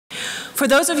For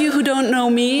those of you who don't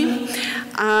know me,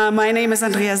 my name is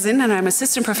Andrea Sinn, and I'm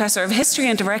Assistant Professor of History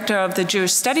and Director of the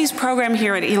Jewish Studies program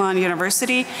here at Elon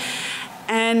University.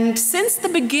 And since the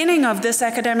beginning of this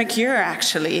academic year,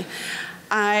 actually,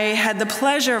 I had the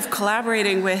pleasure of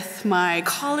collaborating with my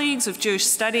colleagues of Jewish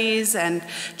Studies and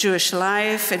Jewish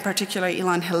Life, in particular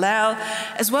Elon Hillel,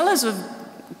 as well as a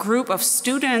group of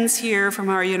students here from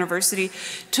our university,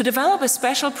 to develop a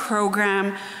special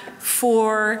program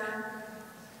for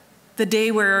the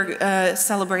day we're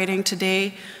celebrating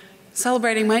today.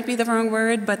 Celebrating might be the wrong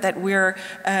word, but that we're,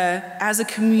 as a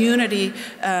community,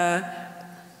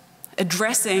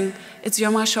 addressing, it's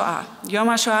Yom HaShoah. Yom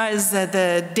HaShoah is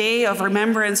the day of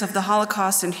remembrance of the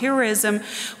Holocaust and heroism,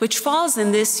 which falls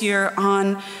in this year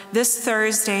on this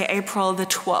Thursday, April the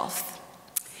 12th.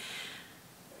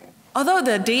 Although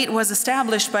the date was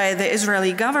established by the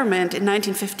Israeli government in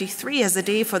 1953 as a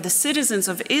day for the citizens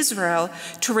of Israel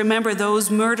to remember those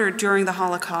murdered during the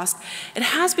Holocaust, it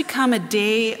has become a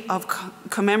day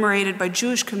commemorated by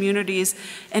Jewish communities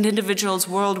and individuals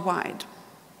worldwide.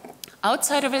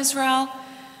 Outside of Israel,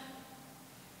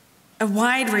 a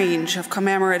wide range of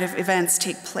commemorative events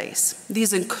take place.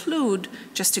 These include,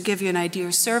 just to give you an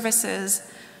idea, services,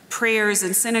 prayers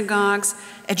in synagogues,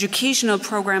 educational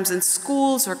programs in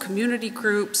schools or community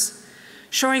groups,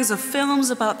 showings of films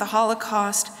about the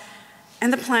Holocaust,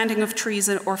 and the planting of trees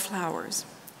or flowers.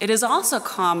 It is also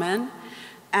common,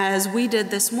 as we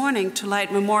did this morning, to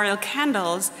light memorial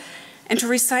candles and to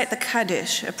recite the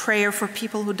Kaddish, a prayer for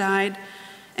people who died,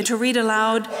 and to read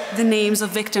aloud the names of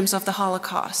victims of the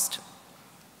Holocaust.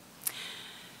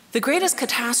 The greatest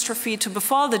catastrophe to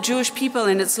befall the Jewish people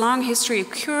in its long history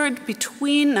occurred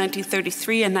between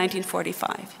 1933 and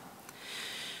 1945.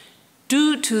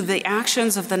 Due to the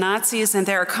actions of the Nazis and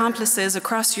their accomplices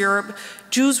across Europe,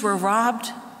 Jews were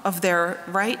robbed of their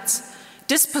rights,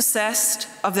 dispossessed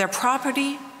of their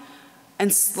property,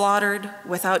 and slaughtered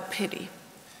without pity.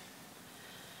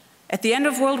 At the end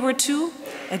of World War II,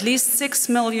 at least 6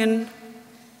 million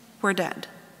were dead.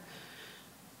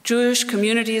 Jewish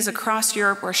communities across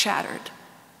Europe were shattered.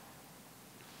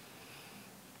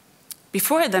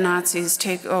 Before the Nazis'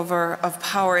 takeover of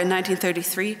power in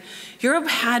 1933, Europe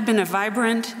had been a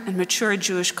vibrant and mature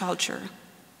Jewish culture.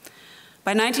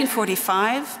 By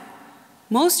 1945,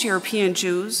 most European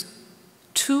Jews,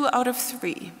 2 out of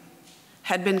 3,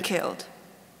 had been killed.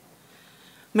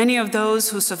 Many of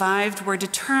those who survived were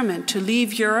determined to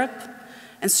leave Europe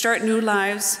and start new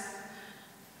lives,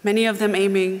 many of them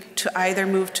aiming to either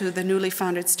move to the newly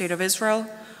founded State of Israel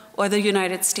or the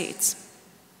United States.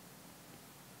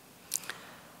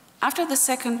 After the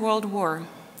Second World War,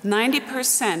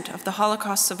 90% of the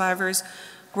Holocaust survivors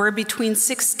were between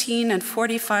 16 and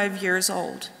 45 years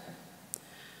old.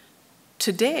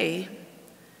 Today,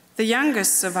 the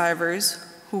youngest survivors,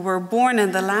 who were born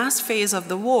in the last phase of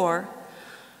the war,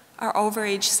 are over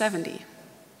age 70.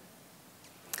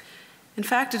 In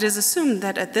fact, it is assumed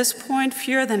that at this point,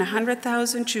 fewer than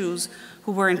 100,000 Jews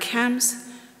who were in camps,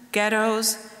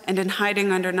 ghettos, and in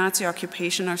hiding under Nazi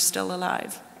occupation are still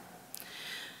alive.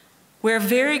 We're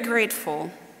very grateful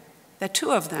that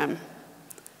 2 of them,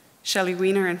 Shelly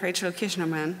Weiner and Rachel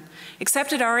Kizhnerman,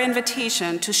 accepted our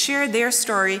invitation to share their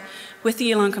story with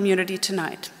the Elon community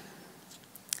tonight.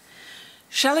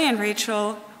 Shelly and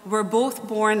Rachel were both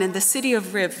born in the city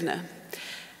of Rivne,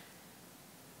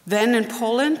 then in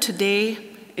Poland, today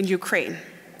in Ukraine.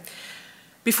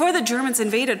 Before the Germans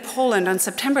invaded Poland on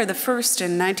September the 1st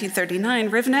in 1939,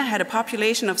 Rivne had a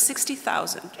population of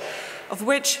 60,000, of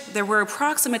which there were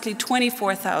approximately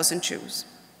 24,000 Jews.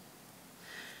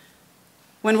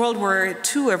 When World War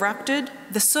II erupted,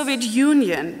 the Soviet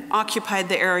Union occupied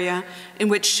the area in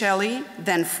which Shelly,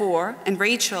 then 4, and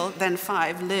Rachel, then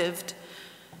 5, lived,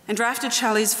 and drafted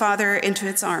Shelly's father into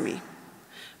its army.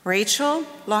 Rachel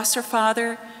lost her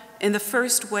father in the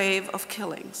first wave of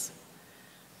killings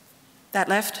that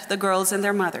left the girls and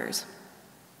their mothers.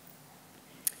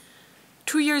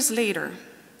 2 years later,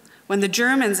 when the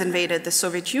Germans invaded the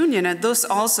Soviet Union, and thus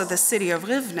also the city of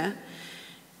Rivne,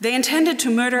 they intended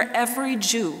to murder every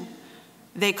Jew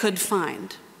they could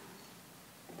find.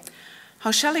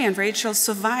 How Shelly and Rachel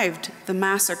survived the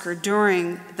massacre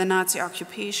during the Nazi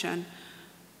occupation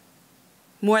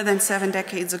more than 7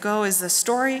 decades ago is the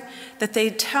story that they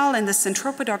tell in the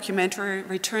Centropa documentary,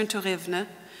 Return to Rivne,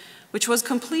 which was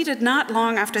completed not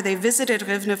long after they visited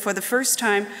Rivne for the first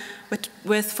time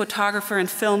with photographer and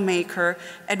filmmaker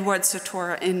Edward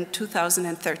Satora in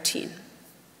 2013.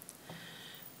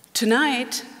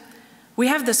 Tonight, we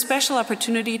have the special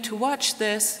opportunity to watch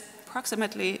this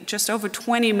approximately just over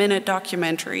 20-minute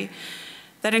documentary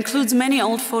that includes many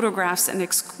old photographs and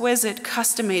exquisite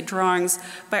custom-made drawings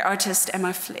by artist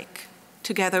Emma Flick,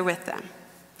 together with them.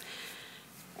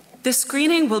 This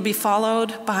screening will be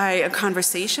followed by a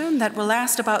conversation that will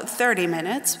last about 30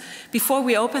 minutes before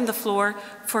we open the floor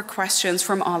for questions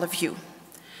from all of you.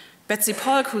 Betsy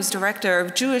Polk, who's Director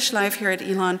of Jewish Life here at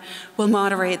Elon, will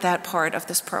moderate that part of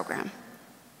this program.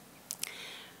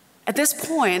 At this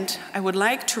point, I would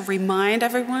like to remind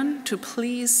everyone to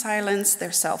please silence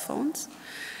their cell phones.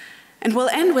 And we'll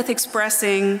end with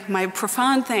expressing my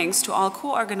profound thanks to all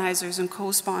co-organizers and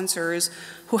co-sponsors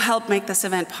who helped make this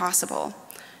event possible.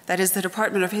 That is the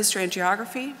Department of History and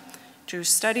Geography, Jewish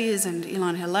Studies and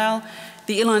Elon Hillel,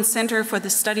 the Elon Center for the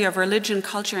Study of Religion,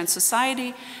 Culture, and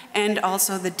Society, and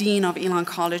also the Dean of Elon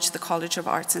College, the College of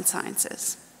Arts and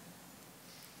Sciences.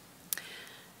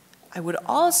 I would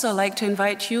also like to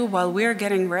invite you, while we're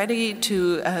getting ready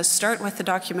to start with the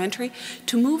documentary,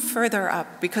 to move further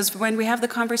up, because when we have the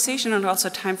conversation and also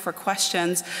time for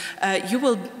questions, you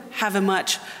will have a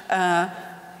much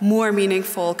more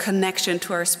meaningful connection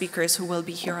to our speakers who will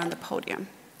be here on the podium.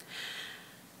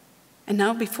 And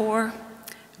now, before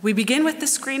we begin with the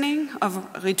screening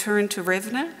of Return to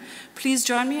Rivne, please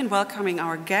join me in welcoming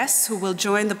our guests who will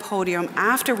join the podium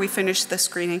after we finish the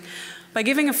screening by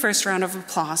giving a first round of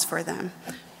applause for them.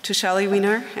 To Shelly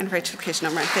Weiner and Rachel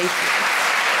Kizhnerman, thank you.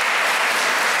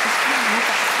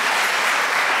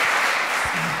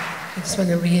 I just want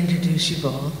to reintroduce you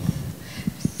both,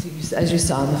 as you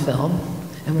saw in the film,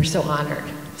 and we're so honored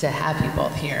to have you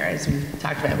both here, as we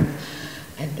talked about.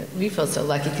 And we feel so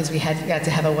lucky because we got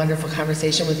to have a wonderful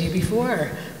conversation with you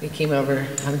before we came over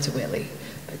to Whitley.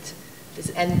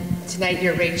 And tonight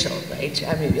you're Rachel, right?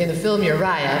 I mean, in the film you're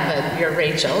Raya, but you're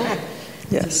Rachel.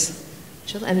 Yes.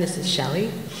 And this is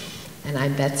Shelly, and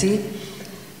I'm Betsy.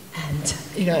 And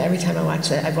you know, every time I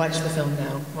watch it, I've watched the film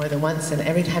now more than once, and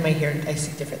every time I hear it, I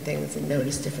see different things and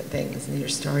notice different things, and your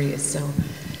story is so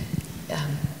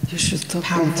you should talk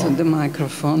powerful. into the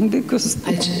microphone because...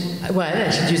 I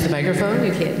should use the microphone?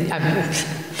 You can't...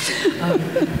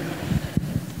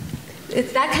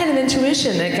 it's that kind of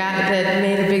intuition that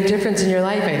made a big difference in your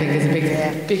life, I think, is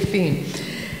a big theme.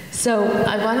 So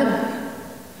I want to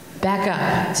back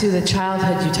up to the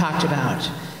childhood you talked about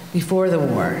before the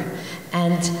war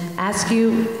and ask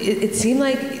you, it seemed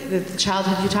like the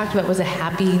childhood you talked about was a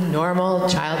happy, normal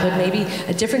childhood, maybe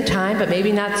a different time, but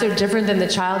maybe not so different than the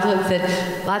childhood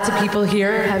that lots of people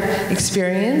here have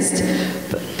experienced.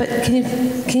 But can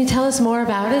you tell us more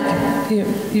about it?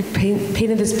 You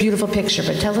painted this beautiful picture,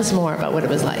 but tell us more about what it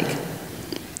was like.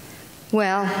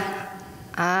 Well,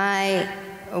 I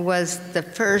was the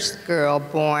first girl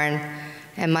born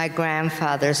in my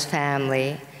grandfather's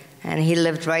family, and he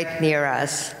lived right near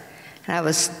us. And I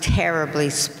was terribly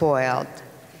spoiled.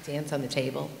 You dance on the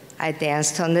table? I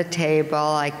danced on the table,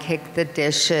 I kicked the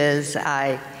dishes,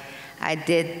 now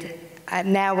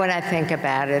when I think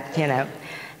about it, you know,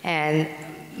 and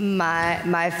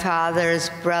my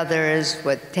father's brothers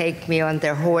would take me on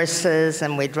their horses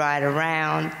and we'd ride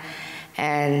around,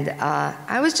 and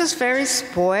I was just very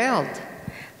spoiled.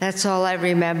 That's all I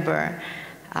remember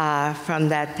from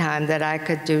that time, that I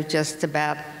could do just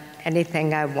about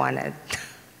anything I wanted.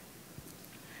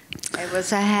 It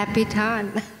was a happy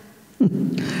time.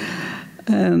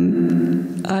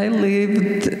 And I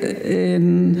lived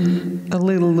in a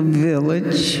little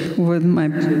village with my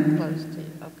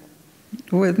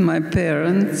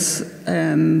parents,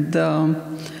 and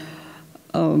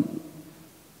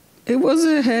it was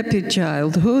a happy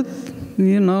childhood,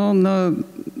 you know, no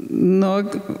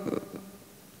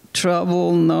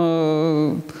trouble,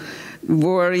 no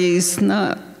worries,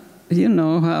 not, you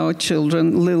know how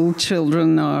little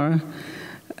children are.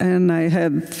 And I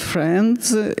had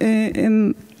friends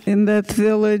in that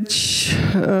village,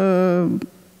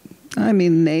 I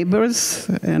mean neighbors,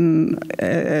 and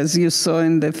as you saw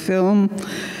in the film,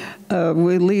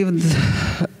 we lived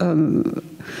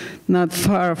not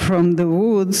far from the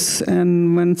woods,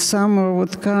 and when summer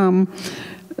would come,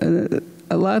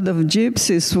 a lot of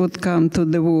gypsies would come to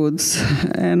the woods,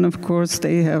 and of course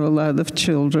they have a lot of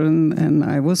children, and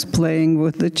I was playing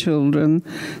with the children.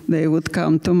 They would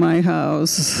come to my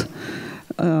house.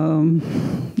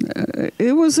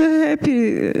 It was a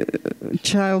happy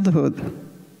childhood.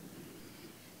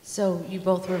 So you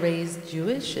both were raised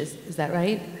Jewish, is that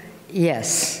right?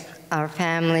 Yes, our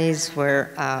families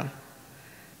were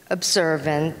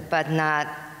observant, but not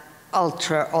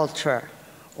ultra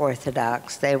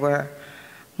Orthodox. They were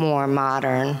more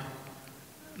modern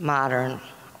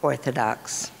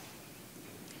Orthodox.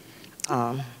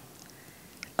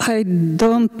 I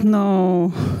don't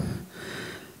know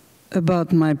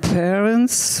about my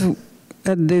parents.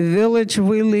 At the village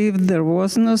we lived, there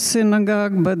was no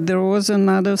synagogue, but there was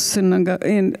another synagogue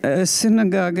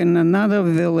in another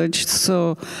village.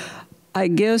 So I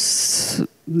guess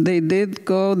they did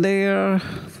go there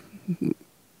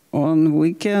on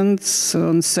weekends,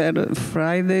 on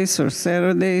Fridays or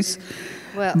Saturdays.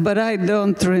 Well, but I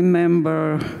don't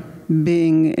remember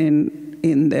being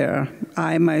in there,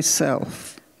 I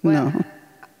myself. well, no.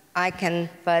 I can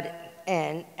butt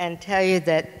in and tell you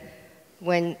that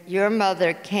when your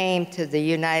mother came to the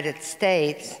United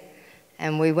States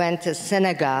and we went to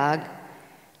synagogue,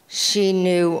 she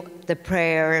knew the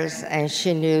prayers and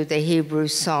she knew the Hebrew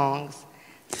songs.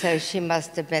 So she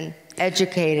must have been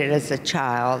educated as a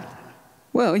child.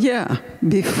 Well, yeah.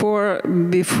 Before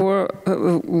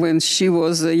when she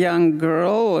was a young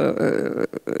girl,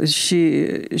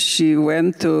 she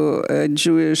went to a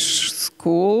Jewish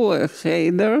school, a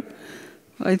cheder,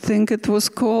 I think it was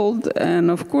called,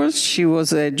 and of course she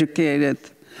was educated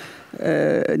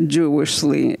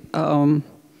Jewishly.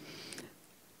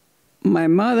 My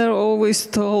mother always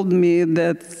told me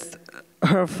that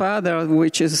her father,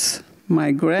 which is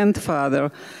my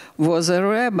grandfather, was a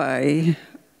rabbi.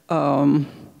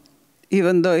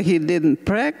 Even though he didn't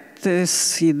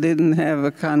practice, he didn't have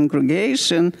a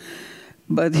congregation,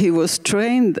 but he was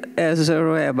trained as a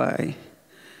rabbi.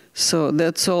 So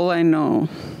that's all I know.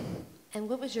 And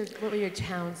what were your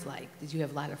towns like? Did you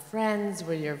have a lot of friends?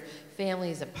 Were your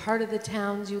families a part of the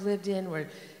towns you lived in?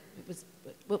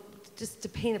 Just to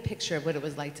paint a picture of what it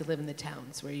was like to live in the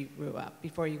towns where you grew up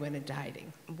before you went into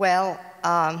hiding. Well,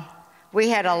 we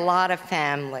had a lot of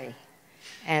family,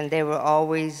 and they were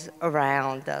always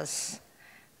around us.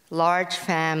 Large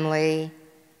family.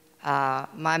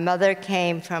 My mother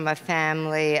came from a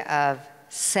family of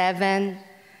 7.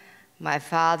 My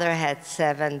father had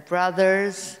 7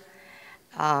 brothers.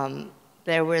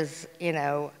 There was,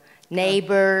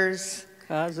 neighbors.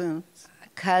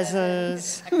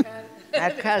 Cousins,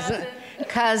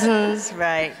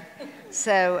 right.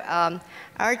 So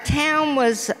our town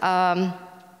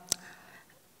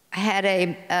had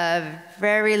a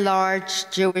very large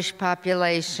Jewish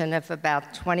population of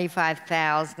about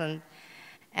 25,000.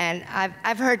 And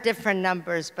I've heard different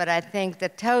numbers, but I think the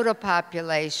total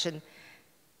population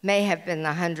may have been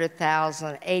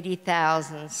 100,000,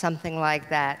 80,000, something like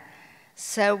that.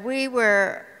 So we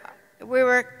were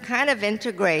kind of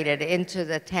integrated into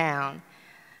the town,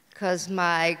 because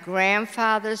my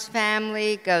grandfather's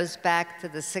family goes back to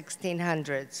the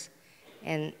 1600s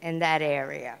in that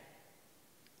area.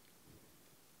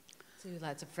 So you had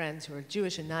lots of friends who were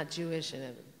Jewish and not Jewish,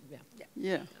 and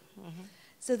Yeah. Mm-hmm.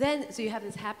 So you have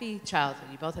this happy childhood.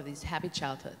 You both have these happy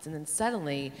childhoods, and then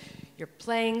suddenly you're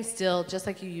playing still just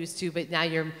like you used to, but now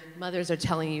your mothers are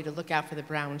telling you to look out for the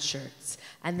brown shirts,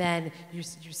 and then you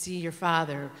see your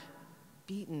father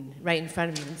beaten right in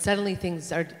front of you, and suddenly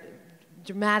things are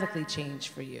dramatically changed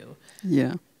for you.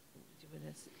 Yeah. Do you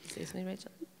want to say something,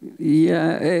 Rachel?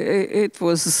 Yeah, it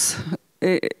was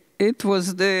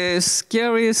the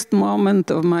scariest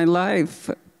moment of my life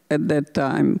at that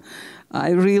time.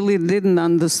 I really didn't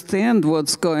understand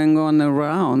what's going on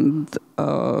around.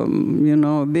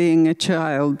 Being a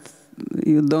child,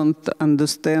 you don't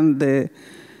understand the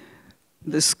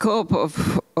scope of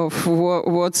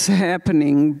what's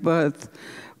happening. But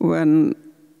when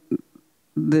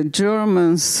the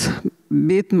Germans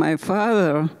beat my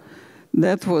father,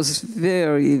 that was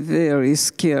very, very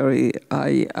scary.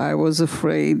 I was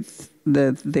afraid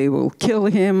that they will kill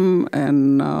him,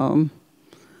 and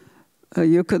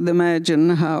you could imagine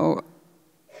how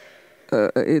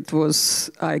it was.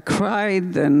 I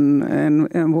cried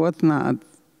and whatnot.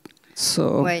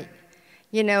 So. Wait,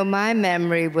 my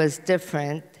memory was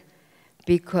different,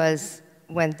 because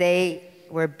when they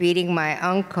were beating my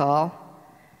uncle,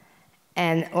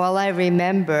 and all I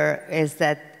remember is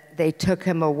that they took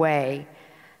him away.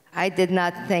 I did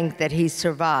not think that he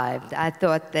survived. I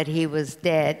thought that he was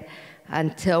dead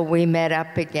until we met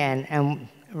up again, and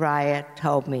Raya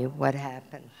told me what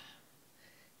happened.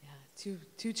 Yeah,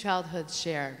 two childhoods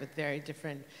shared with very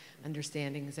different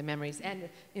understandings and memories, and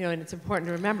and it's important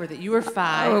to remember that you were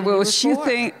 5. Oh, well, she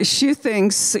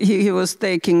thinks he was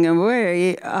taken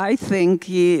away. I think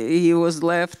he was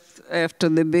left after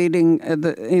the beating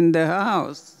in the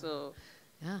house. So.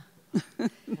 Yeah.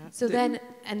 So then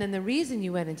the reason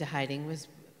you went into hiding was,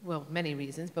 well, many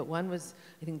reasons, but one was,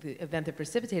 I think the event that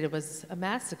precipitated was a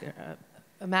massacre.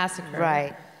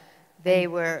 Right.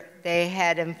 They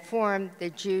had informed the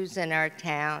Jews in our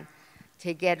town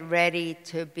to get ready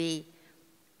to be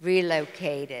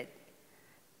relocated.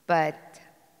 But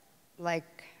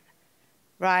like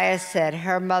Raya said,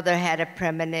 her mother had a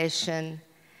premonition,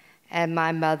 and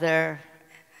my mother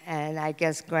and I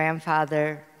guess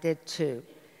grandfather did too.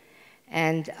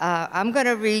 And I'm going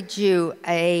to read you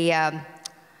a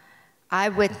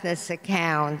eyewitness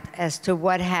account as to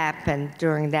what happened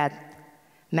during that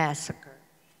massacre.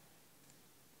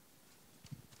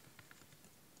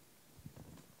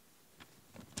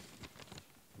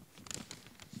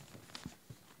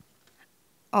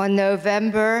 On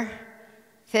November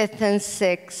 5th and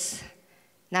 6th,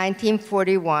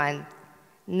 1941,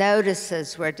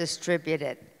 notices were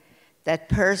distributed that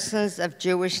persons of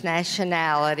Jewish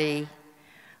nationality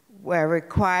were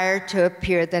required to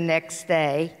appear the next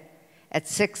day at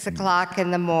 6 o'clock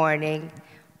in the morning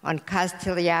on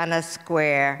Castellana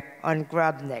Square on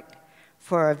Grubnik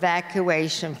for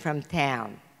evacuation from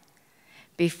town.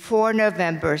 Before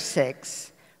November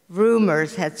 6,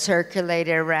 rumors had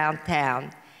circulated around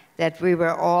town that we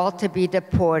were all to be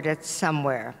deported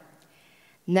somewhere.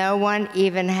 No one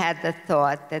even had the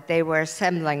thought that they were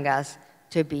assembling us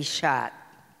to be shot.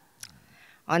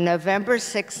 On November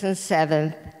 6th and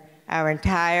 7th, our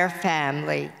entire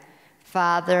family,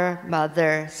 father,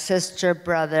 mother, sister,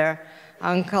 brother,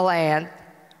 uncle, aunt,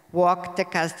 walked to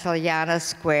Castellana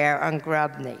Square on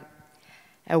Grubny.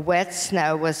 A wet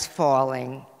snow was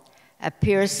falling. A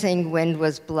piercing wind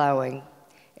was blowing.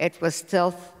 It was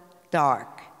still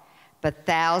dark, but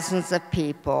thousands of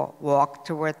people walked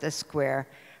toward the square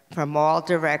from all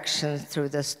directions through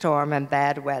the storm and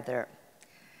bad weather.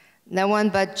 No one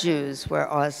but Jews were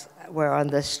on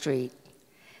the street,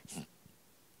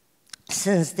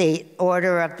 since the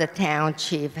order of the town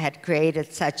chief had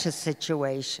created such a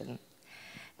situation.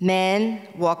 Men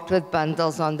walked with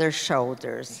bundles on their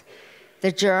shoulders.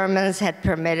 The Germans had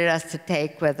permitted us to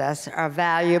take with us our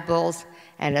valuables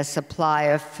and a supply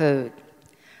of food.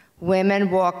 Women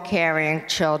walked carrying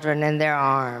children in their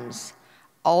arms.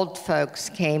 Old folks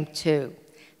came too.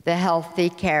 The healthy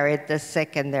carried the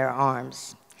sick in their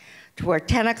arms. Toward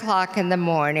 10 o'clock in the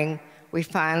morning, we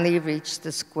finally reached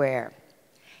the square.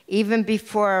 Even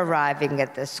before arriving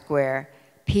at the square,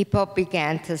 people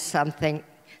began to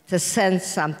sense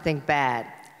something bad.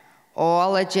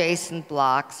 All adjacent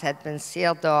blocks had been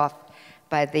sealed off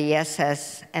by the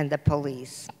SS and the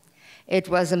police. It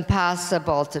was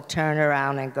impossible to turn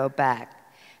around and go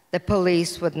back. The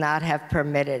police would not have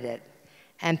permitted it,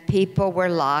 and people were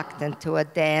locked into a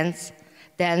dense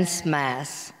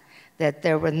mass that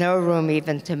there was no room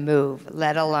even to move,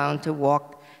 let alone to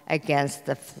walk against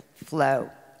the flow.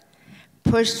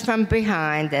 Pushed from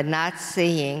behind and not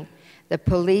seeing, the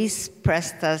police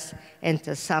pressed us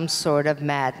into some sort of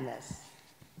madness.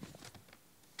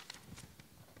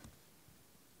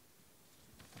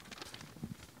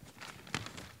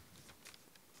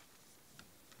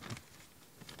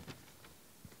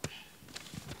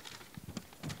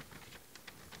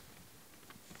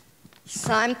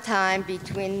 Sometime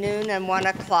between noon and 1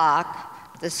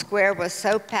 o'clock, the square was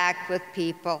so packed with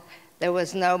people, there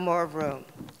was no more room.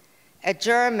 A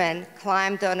German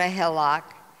climbed on a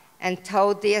hillock and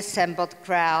told the assembled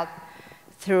crowd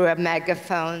through a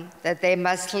megaphone that they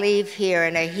must leave here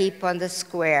in a heap on the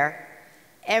square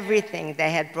everything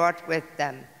they had brought with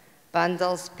them,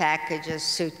 bundles, packages,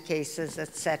 suitcases,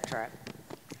 etc.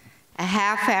 A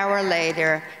half hour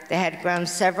later, they had grown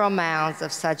several mounds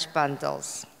of such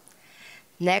bundles.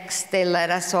 Next, they led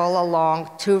us all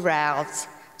along 2 routes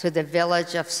to the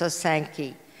village of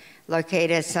Sosenki,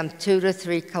 located some 2 to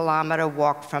 3 kilometer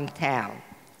walk from town.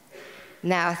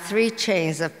 Now 3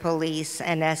 chains of police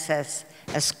and SS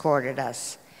escorted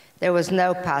us. There was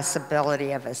no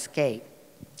possibility of escape.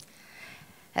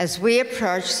 As we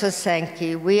approached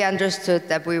Sosenki, we understood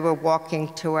that we were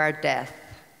walking to our death.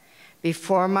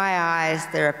 Before my eyes,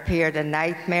 there appeared a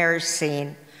nightmarish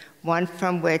scene, one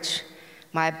from which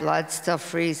my blood still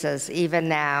freezes, even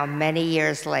now, many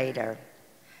years later.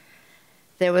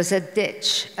 There was a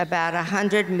ditch about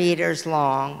 100 meters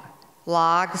long.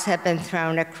 Logs had been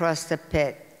thrown across the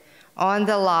pit. On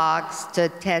the logs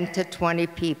stood 10 to 20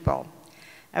 people,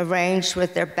 arranged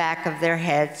with their back of their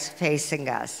heads facing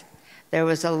us. There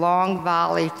was a long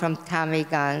volley from Tommy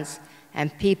guns,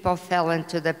 and people fell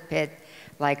into the pit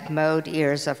like mowed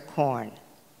ears of corn.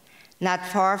 Not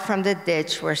far from the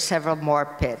ditch were several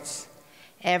more pits.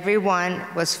 Everyone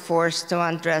was forced to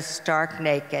undress stark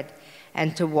naked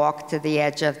and to walk to the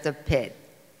edge of the pit,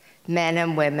 men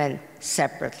and women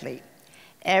separately.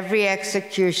 Every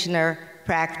executioner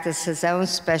practiced his own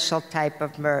special type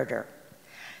of murder.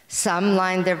 Some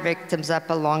lined their victims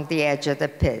up along the edge of the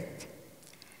pit,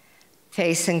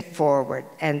 facing forward,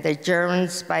 and the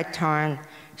Germans by turn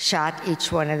shot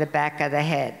each one in the back of the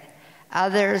head.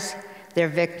 Others, their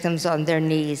victims on their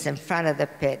knees in front of the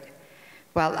pit,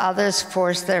 while others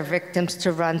forced their victims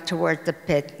to run toward the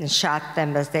pit and shot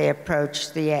them as they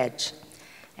approached the edge,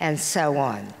 and so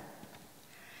on.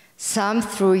 Some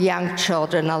threw young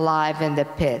children alive in the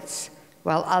pits,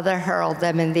 while others hurled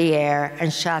them in the air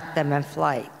and shot them in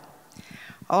flight.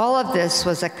 All of this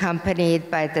was accompanied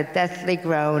by the deathly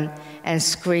groan and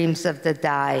screams of the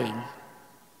dying.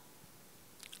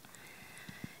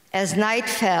 As night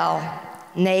fell,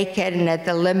 naked and at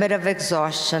the limit of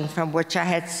exhaustion from which I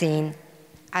had seen,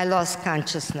 I lost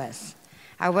consciousness.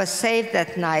 I was saved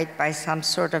that night by some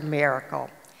sort of miracle.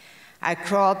 I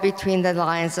crawled between the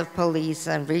lines of police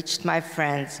and reached my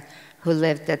friends who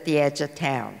lived at the edge of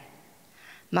town.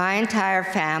 My entire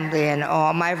family and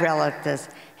all my relatives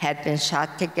had been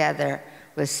shot together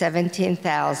with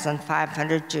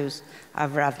 17,500 Jews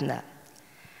of Ravna.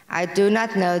 I do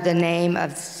not know the name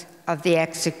of the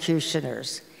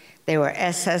executioners. They were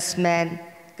SS men,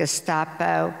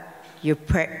 Gestapo,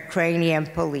 Ukrainian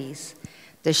police.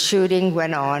 The shooting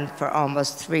went on for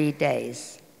almost 3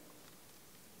 days.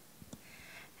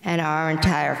 And our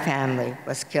entire family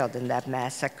was killed in that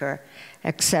massacre,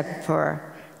 except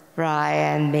for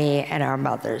Raya and me and our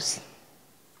mothers.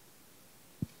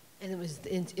 And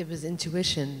it was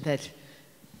intuition that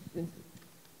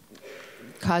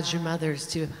caused your mothers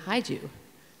to hide you,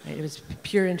 right? It was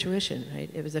pure intuition, right?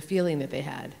 It was a feeling that they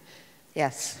had.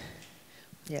 Yes,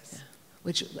 yes.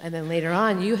 Yeah. And then later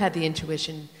on, you had the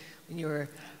intuition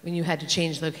when you had to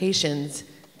change locations,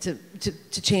 to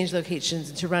change locations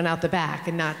and to run out the back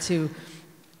and not to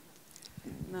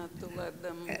let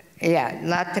them.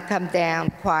 Not to come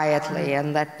down quietly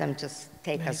and let them just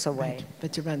take us away. Right.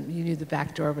 But to run, you knew the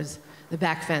back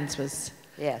fence was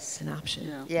an option.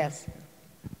 Yeah. Yes.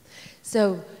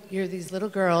 So you're these little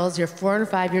girls, you're 4 and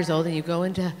 5 years old, and you go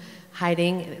into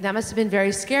hiding. That must have been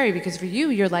very scary because for you,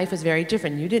 your life was very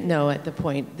different. You didn't know at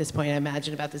this point, I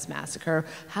imagine, about this massacre.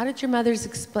 How did your mothers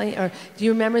explain, or do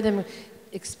you remember them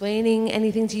explaining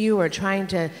anything to you or trying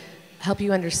to help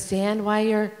you understand why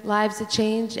your lives had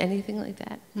changed, anything like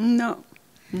that? No.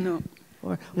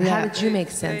 Or how did you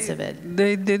make sense of it?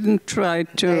 They didn't try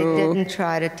to. They didn't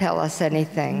try to tell us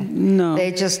anything. No.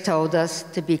 They just told us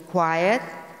to be quiet,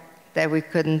 that we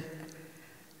couldn't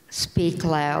speak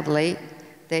loudly.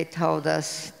 They told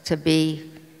us to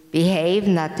behave,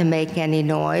 not to make any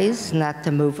noise, not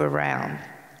to move around.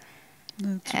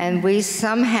 And we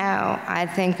somehow, I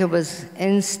think it was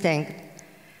instinct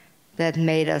that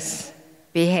made us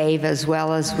behave as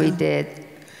well as we did.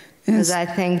 Because I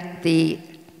think the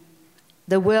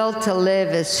will to live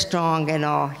is strong in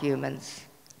all humans.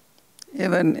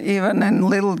 Even in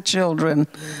little children.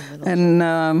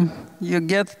 And you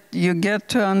get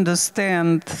to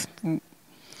understand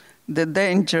the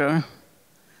danger.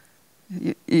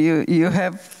 You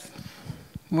have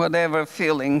whatever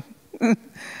feeling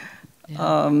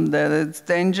that it's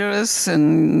dangerous,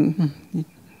 and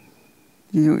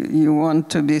you want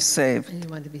to be safe. And you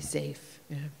want to be safe.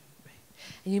 Yeah. Right.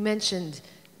 And you mentioned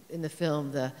in the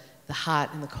film the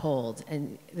hot and the cold,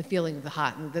 and the feeling of the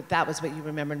hot, and that was what you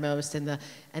remembered most, and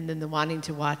then the wanting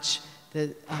to watch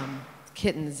the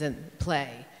kittens and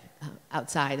play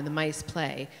outside and the mice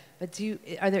play. But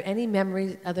are there any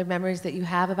other memories that you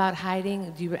have about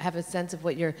hiding? Do you have a sense of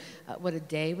what a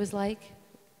day was like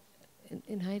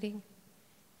in hiding?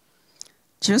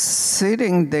 Just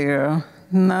sitting there,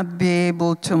 not be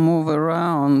able to move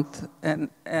around,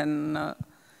 and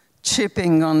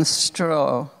chipping on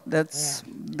straw. That's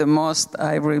the most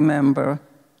I remember.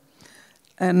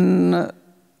 And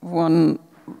one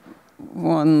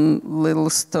little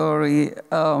story.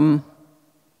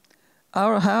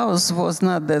 Our house was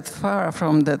not that far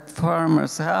from that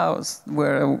farmer's house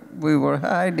where we were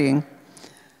hiding.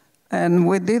 And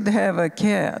we did have a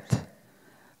cat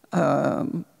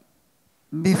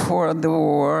before the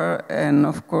war. And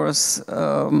of course,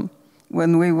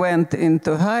 when we went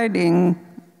into hiding,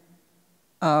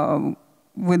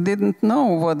 we didn't know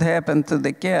what happened to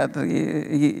the cat.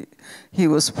 He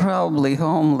was probably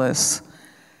homeless.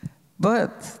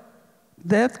 But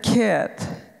that cat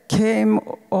came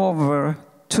over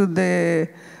to the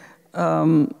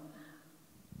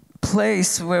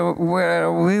place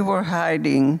where we were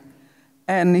hiding,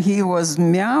 and he was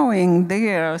meowing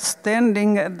there,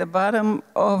 standing at the bottom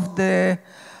of the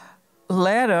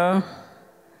ladder.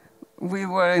 We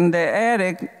were in the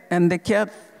attic, and the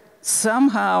cat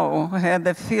somehow had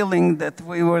a feeling that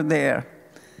we were there.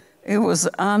 It was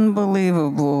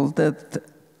unbelievable that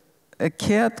a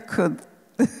cat could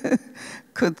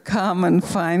come and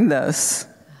find us.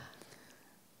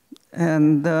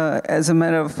 And as a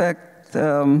matter of fact,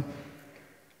 the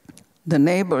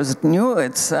neighbors knew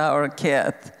it's our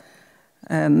cat.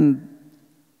 And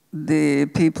the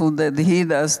people that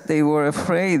hid us, they were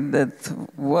afraid that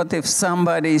what if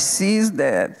somebody sees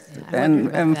that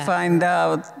and find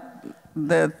out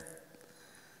that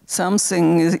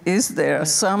something is there, right.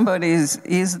 Somebody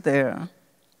is there.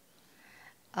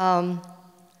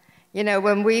 You know,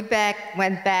 when we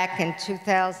went back in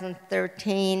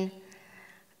 2013,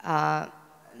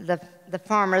 the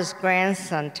farmer's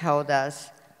grandson told us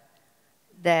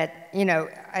that, you know,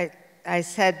 I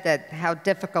said that how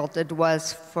difficult it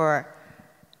was for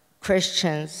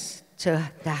Christians to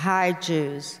hide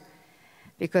Jews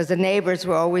because the neighbors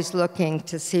were always looking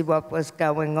to see what was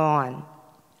going on.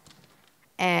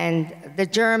 And the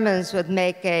Germans would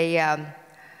make a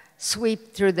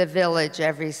sweep through the village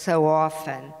every so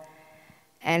often.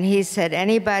 And he said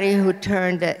anybody who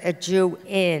turned a Jew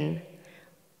in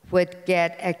would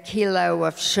get a kilo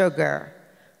of sugar,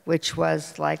 which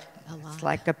was like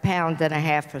a pound and a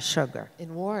half of sugar.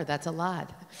 In war, that's a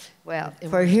lot. Well,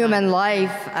 for human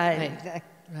life, right.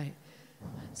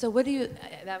 So what do you,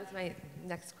 that was my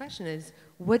next question is,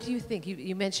 what do you think?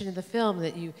 You mentioned in the film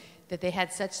that they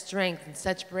had such strength and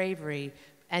such bravery,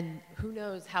 and who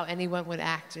knows how anyone would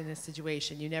act in a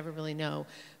situation, you never really know.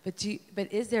 But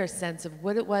is there a sense of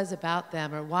what it was about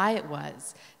them or why it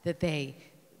was that they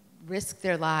risked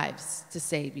their lives to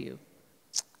save you?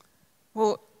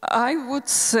 Well, I would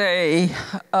say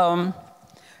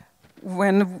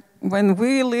when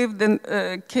we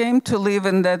came to live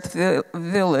in that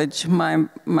village, my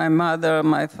mother,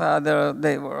 my father,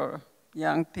 they were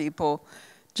young people,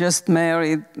 just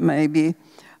married maybe.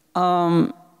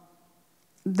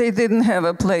 They didn't have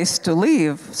a place to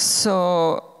live,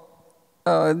 so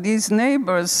these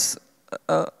neighbors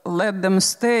let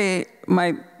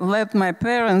my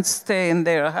parents stay in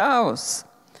their house.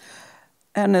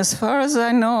 And as far as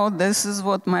I know, this is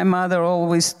what my mother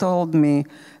always told me,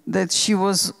 that she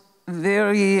was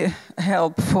very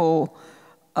helpful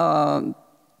to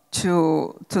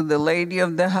the lady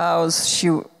of the house.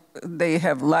 They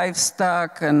have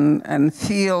livestock and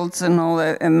fields and all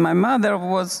that, and my mother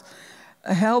was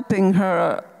helping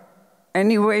her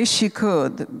any way she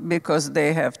could because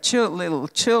they have little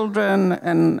children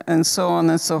and so on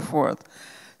and so forth.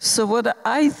 So what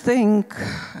I think,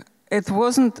 it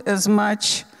wasn't as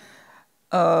much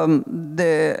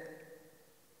the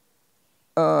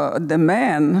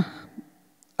man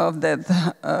of that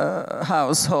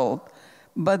household,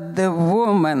 but the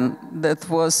woman that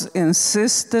was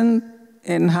insistent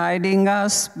in hiding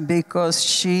us because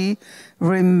she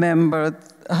remembered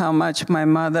how much my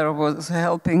mother was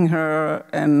helping her,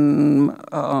 and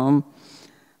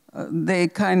they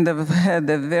kind of had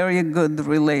a very good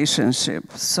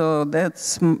relationship. So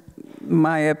that's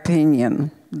my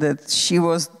opinion, that she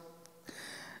was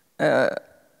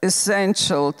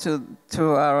essential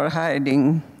to our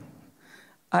hiding.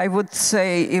 I would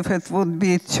say if it would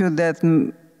be to that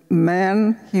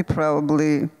man, he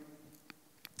probably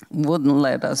wouldn't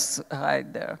let us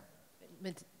hide there.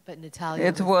 But Natalia...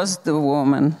 It was the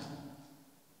woman.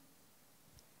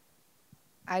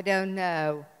 I don't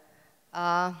know.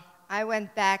 I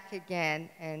went back again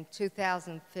in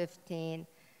 2015,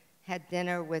 had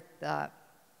dinner with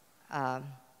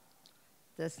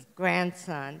this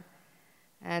grandson,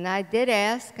 and I did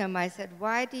ask him, I said,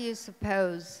 why do you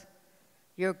suppose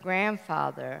your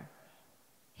grandfather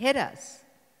hit us?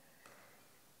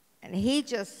 And he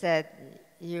just said,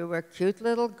 you were cute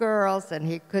little girls, and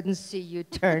he couldn't see you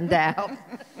turned out.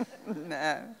 No.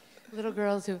 A little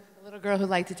girl who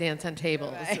liked to dance on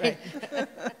tables, right?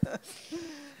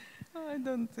 I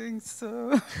don't think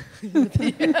so.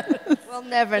 We'll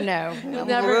never know. We'll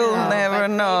never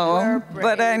know.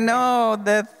 But I know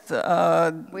that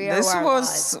this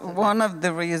was one of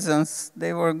the reasons.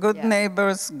 They were good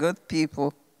neighbors, good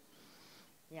people.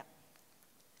 Yeah.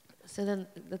 So then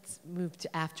let's move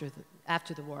to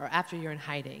after the war, after you're in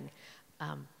hiding.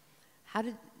 How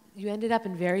did you ended up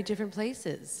in very different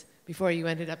places before you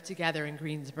ended up together in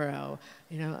Greensboro?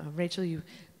 You know, Rachel, you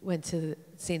went to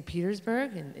St.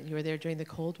 Petersburg, and you were there during the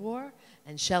Cold War.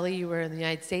 And Shelly, you were in the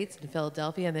United States, in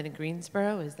Philadelphia, and then in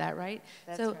Greensboro. Is that right?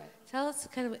 That's right. Tell us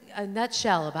kind of a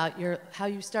nutshell about how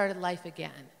you started life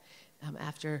again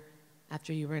after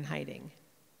you were in hiding.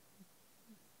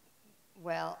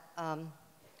 Well,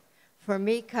 for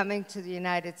me, coming to the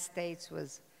United States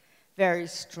was very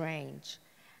strange.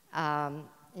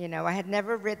 You know, I had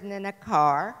never ridden in a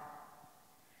car.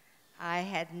 I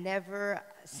had never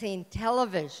seen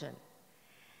television.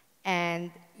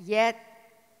 And yet,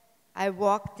 I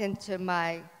walked into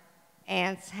my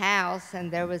aunt's house,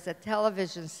 and there was a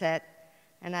television set,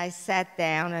 and I sat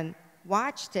down and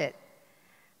watched it.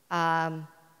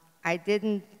 I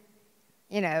didn't,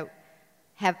 you know,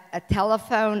 have a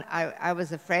telephone. I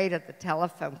was afraid of the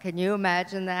telephone. Can you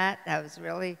imagine that? I was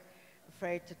really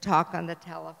afraid to talk on the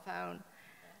telephone.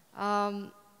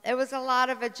 It was a lot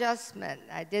of adjustment.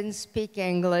 I didn't speak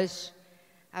English.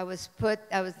 I was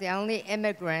the only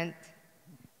immigrant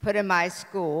put in my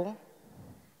school,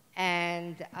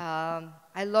 and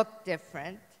I looked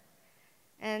different.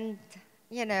 And,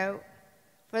 you know,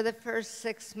 for the first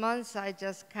 6 months, I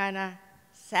just kind of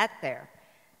sat there.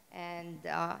 And,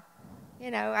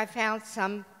 you know, I found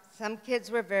some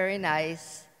kids were very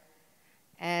nice,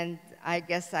 and I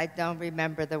guess I don't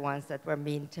remember the ones that were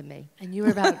mean to me. And you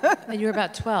were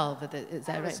about 12, is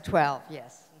that right? I was 12,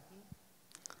 yes.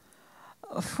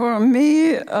 For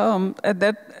me, at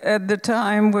the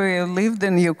time we lived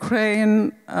in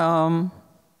Ukraine,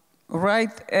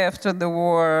 right after the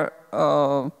war,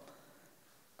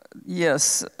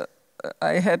 yes,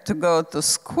 I had to go to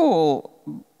school,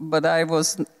 but I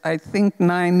was, I think,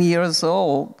 9 years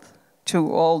old,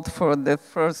 too old for the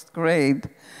first grade.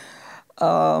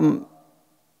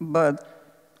 But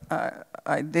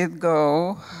I did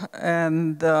go,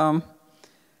 and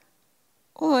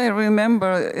I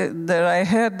remember that I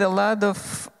had a lot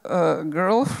of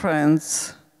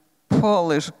girlfriends,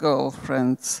 Polish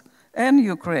girlfriends, and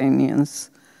Ukrainians.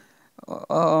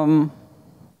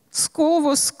 School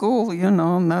was school, you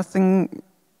know, nothing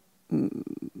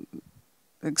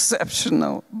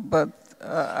exceptional, but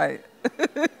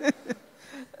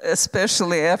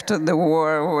especially after the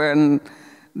war when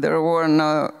there were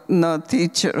no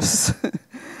teachers,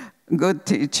 good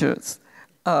teachers.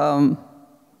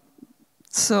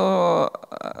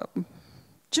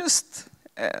 Just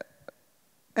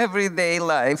everyday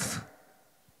life.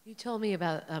 You told me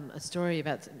about a story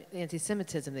about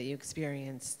anti-Semitism that you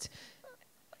experienced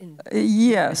in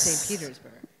St.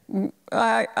 Petersburg.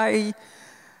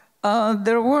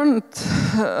 There weren't,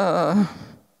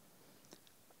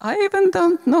 I even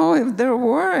don't know if there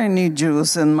were any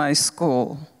Jews in my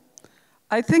school.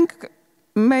 I think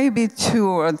maybe 2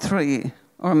 or 3,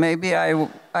 or maybe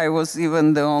I was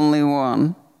even the only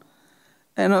one.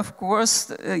 And of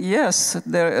course, yes,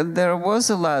 there was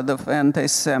a lot of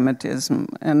anti-Semitism,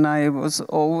 and I was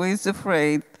always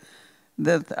afraid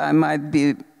that I might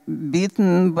be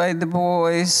beaten by the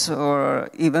boys or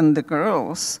even the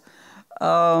girls.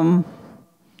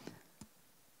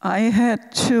 I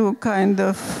had to kind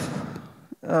of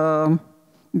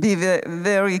be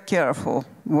very careful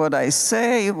what I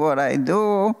say, what I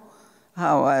do,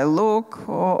 how I look.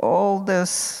 All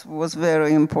this was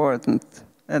very important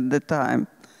at the time,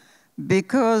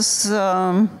 because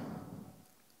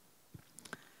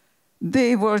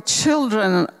they were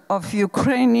children of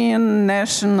Ukrainian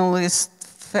nationalist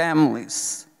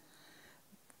families,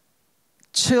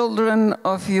 children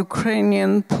of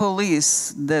Ukrainian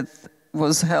police that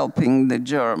was helping the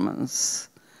Germans.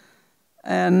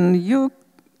 And you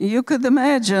could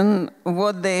imagine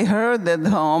what they heard at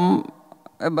home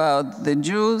about the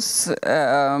Jews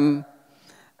and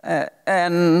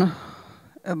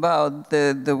about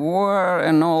the war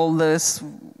and all this,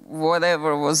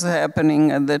 whatever was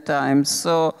happening at the time.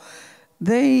 So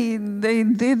they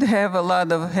did have a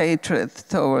lot of hatred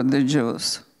toward the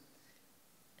Jews.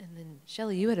 And then,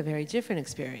 Shelly, you had a very different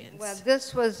experience. Well,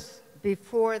 this was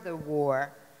before the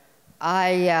war.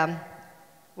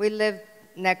 We lived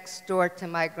next door to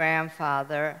my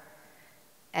grandfather,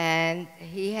 and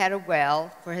he had a well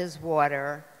for his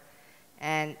water,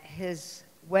 and his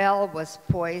well was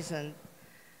poisoned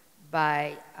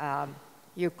by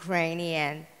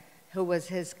Ukrainian, who was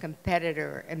his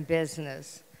competitor in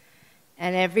business.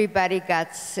 And everybody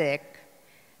got sick,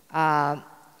 and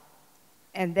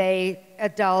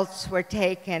adults were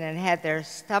taken and had their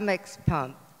stomachs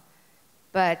pumped.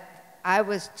 But I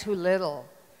was too little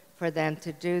for them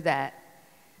to do that.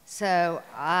 So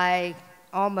I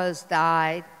almost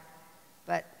died,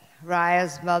 but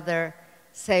Raya's mother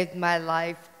saved my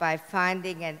life by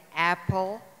finding an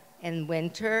apple in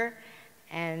winter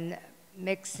and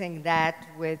mixing that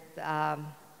with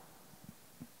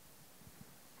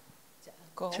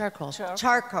Charcoal.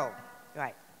 Charcoal,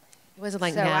 right. It wasn't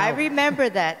like so now. I remember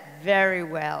that very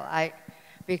well,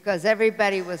 because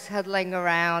everybody was huddling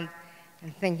around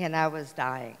and thinking I was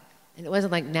dying. And it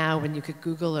wasn't like now when you could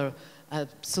Google a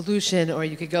solution, or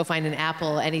you could go find an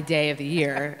apple any day of the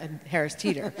year and Harris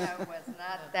Teeter. No, it was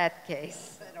not that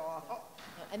case at all.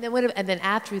 And then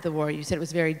after the war, you said it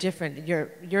was very different.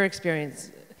 Your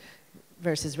experience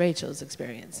versus Rachel's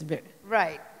experience.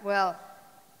 Right. Well,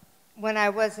 when I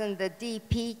was in the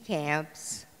DP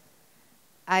camps,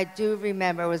 I do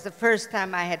remember it was the first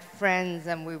time I had friends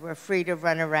and we were free to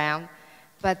run around.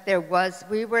 But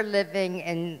we were living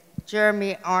in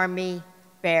German army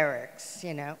barracks,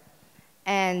 you know.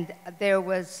 And there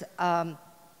was a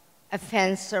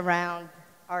fence around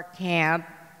our camp,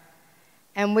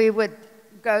 and we would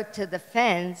go to the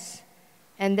fence,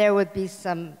 and there would be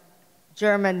some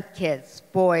German kids,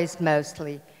 boys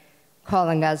mostly,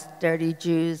 calling us dirty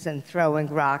Jews and throwing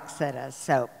rocks at us.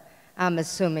 So I'm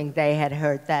assuming they had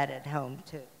heard that at home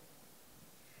too.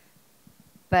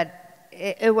 But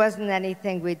it wasn't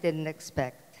anything we didn't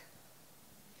expect.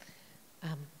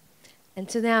 And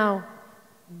so now,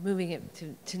 moving it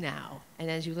to now, and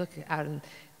as you look out in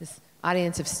this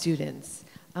audience of students,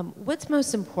 what's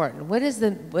most important? What is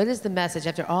the message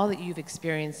after all that you've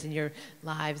experienced in your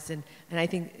lives? And I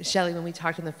think, Shelly, when we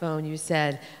talked on the phone, you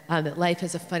said that life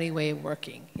has a funny way of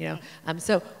working. You know,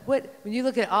 so when you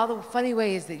look at all the funny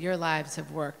ways that your lives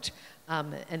have worked,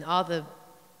 and all the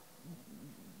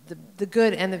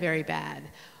good and the very bad,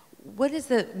 what is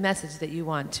the message that you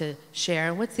want to share,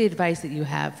 and what's the advice that you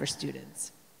have for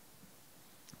students?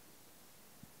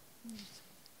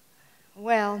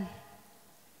 Well,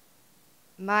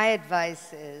 my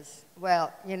advice is,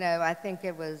 well, you know, I think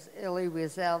it was Elie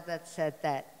Wiesel that said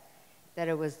that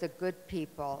it was the good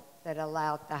people that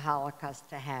allowed the Holocaust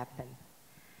to happen.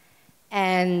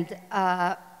 And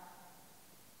I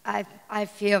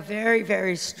feel very,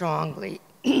 very strongly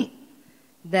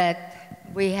that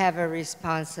we have a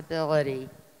responsibility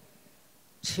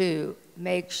to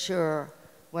make sure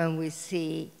when we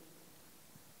see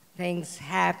things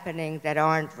happening that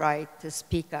aren't right to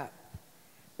speak up.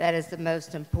 That is the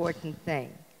most important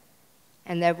thing.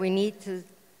 And that we need to,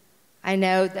 I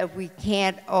know that we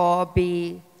can't all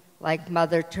be like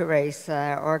Mother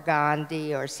Teresa or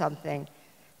Gandhi or something,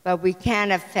 but we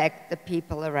can affect the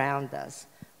people around us.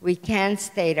 We can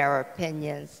state our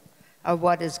opinions of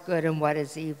what is good and what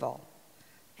is evil.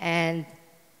 And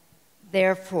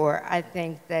therefore, I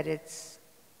think that it's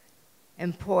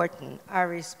important, our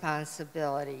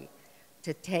responsibility,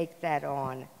 to take that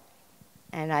on.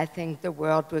 And I think the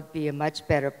world would be a much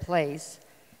better place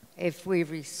if we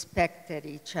respected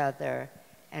each other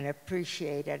and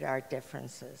appreciated our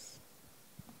differences.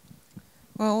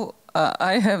 Well,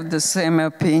 I have the same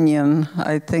opinion.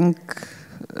 I think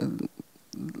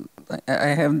I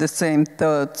have the same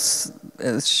thoughts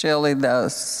as Shelly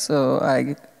does, so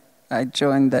I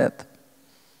joined that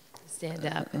Stand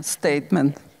up.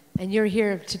 Statement. And you're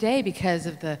here today because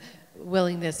of the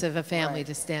willingness of a family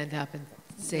to stand up and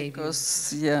save you.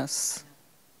 Yes,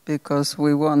 because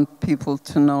we want people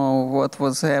to know what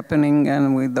was happening,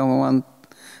 and we don't want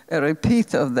a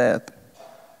repeat of that.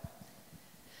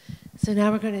 So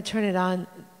now we're going to turn it on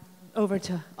over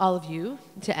to all of you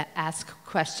to ask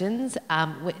questions.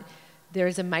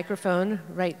 There's a microphone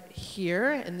right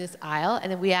here in this aisle,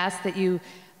 and we ask that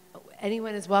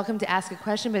anyone is welcome to ask a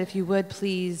question, but if you would,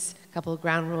 please, a couple of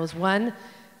ground rules. One,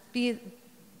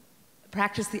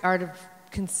 practice the art of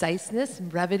conciseness and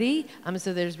brevity,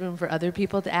 so there's room for other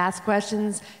people to ask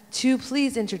questions. Two,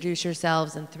 please introduce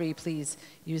yourselves, and three, please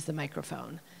use the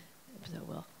microphone. So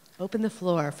we'll open the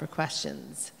floor for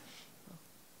questions.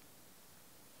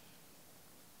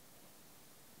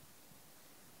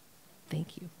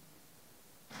 Thank you.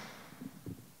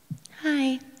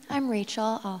 Hi, I'm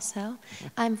Rachel also.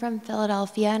 I'm from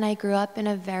Philadelphia, and I grew up in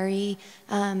a very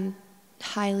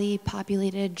highly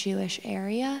populated Jewish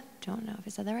area. Don't know if I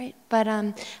said that right. But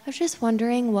I was just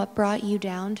wondering what brought you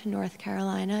down to North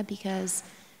Carolina, because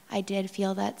I did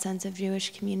feel that sense of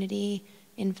Jewish community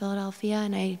in Philadelphia,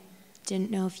 and I didn't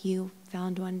know if you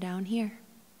found one down here.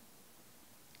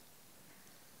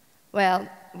 Well,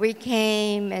 we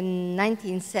came in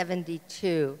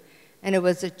 1972, and it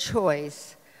was a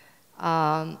choice.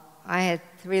 I had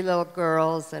 3 little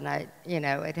girls, and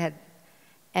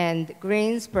and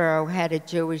Greensboro had a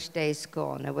Jewish day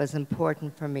school, and it was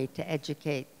important for me to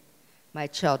educate my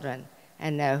children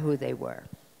and know who they were.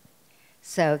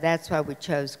 So that's why we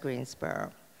chose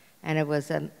Greensboro. And it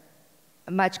was a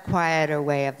much quieter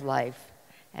way of life.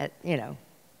 It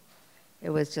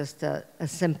was just a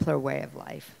simpler way of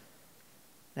life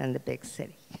than the big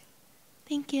city.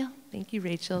 Thank you. Thank you,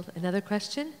 Rachel. Another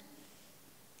question?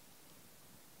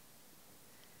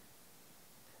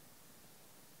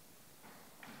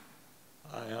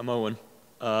 Hi, I'm Owen.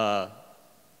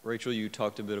 Rachel, you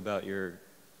talked a bit about your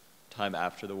time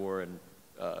after the war and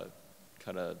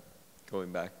kind of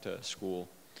going back to school.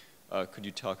 Could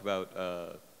you talk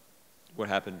about what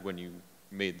happened when you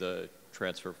made the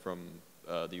transfer from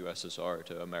the USSR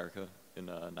to America in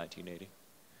 1980?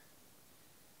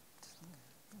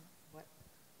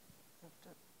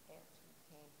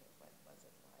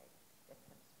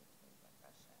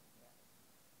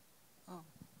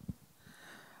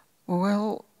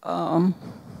 Well,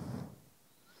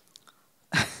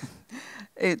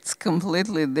 It's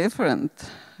completely different.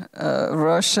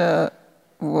 Russia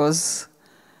was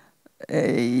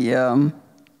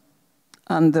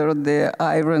under the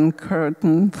Iron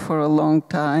Curtain for a long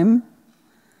time,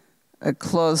 a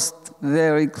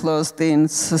very closed-in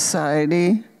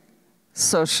society,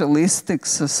 socialistic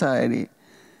society.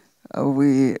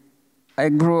 I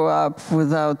grew up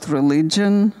without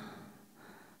religion,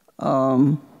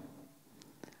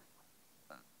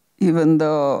 even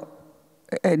though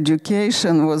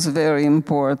education was very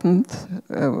important.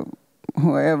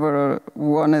 Whoever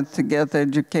wanted to get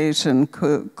education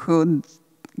could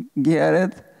get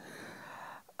it.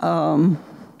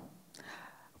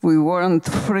 We weren't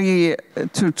free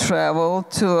to travel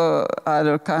to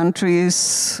other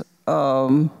countries.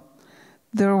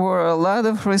 There were a lot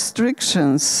of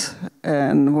restrictions,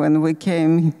 and when we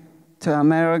came to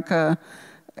America,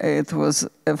 it was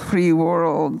a free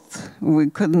world. We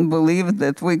couldn't believe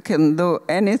that we can do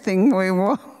anything we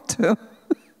want to.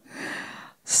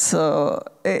 So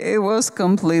it was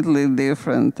completely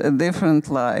different, a different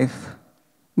life.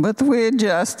 But we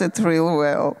adjusted real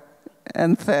well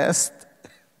and fast.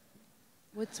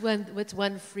 What's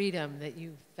one freedom that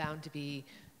you found to be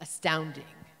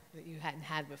astounding that you hadn't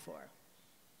had before?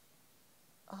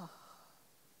 Oh.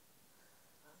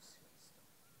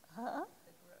 Huh?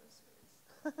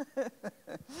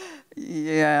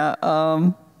 Yeah,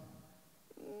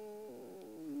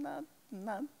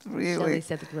 not really. Shelly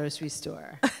said the grocery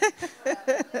store.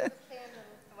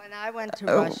 When I went to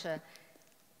Russia,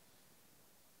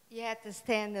 you had to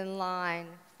stand in line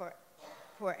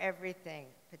for everything: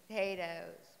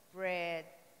 potatoes, bread.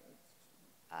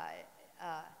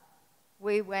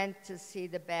 We went to see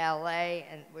the ballet,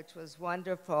 which was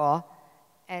wonderful,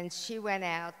 and she went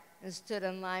out and stood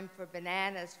in line for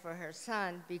bananas for her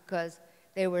son because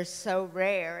they were so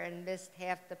rare and missed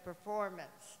half the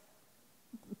performance.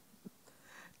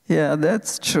 Yeah,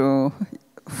 that's true.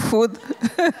 Food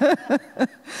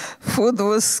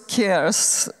was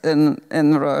scarce in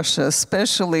Russia,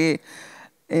 especially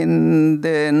in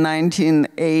the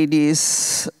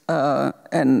 1980s,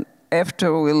 and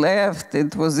after we left,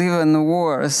 it was even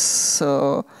worse.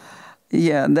 So,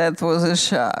 yeah, that was a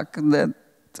shock that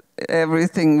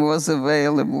everything was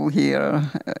available here.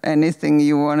 Anything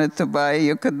you wanted to buy,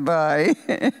 you could buy,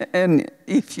 and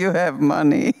if you have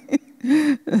money.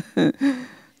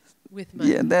 With money.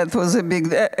 Yeah, that was a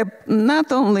big,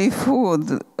 not only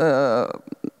food,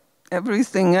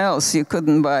 everything else. You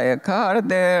couldn't buy a car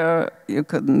there,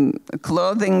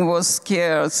 clothing was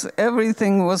scarce,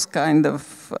 everything was kind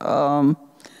of,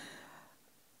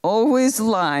 always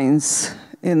lines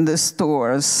in the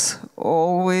stores,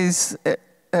 always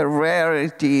a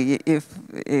rarity if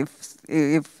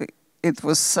it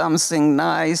was something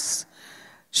nice.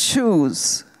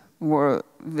 Shoes were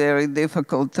very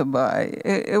difficult to buy.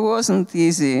 It wasn't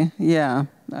easy. Yeah,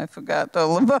 I forgot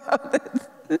all about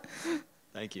it.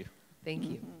 Thank you. Thank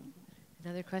you.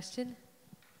 Another question?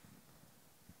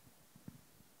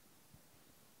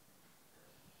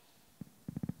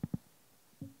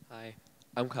 Hi,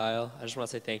 I'm Kyle. I just want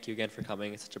to say thank you again for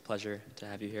coming. It's such a pleasure to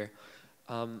have you here.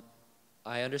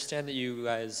 I understand that you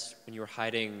guys, when you were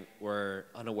hiding, were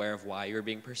unaware of why you were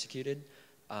being persecuted,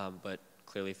 but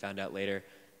clearly found out later.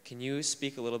 Can you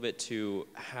speak a little bit to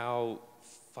how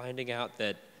finding out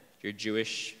that your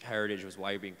Jewish heritage was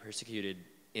why you're being persecuted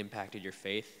impacted your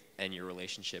faith and your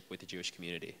relationship with the Jewish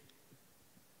community?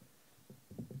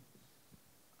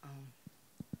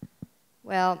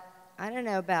 Well, I don't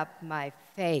know about my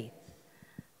faith,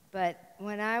 but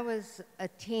when I was a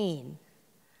teen,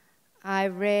 I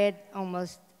read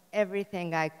almost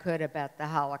everything I could about the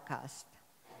Holocaust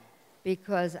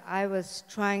because I was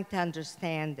trying to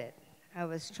understand it. I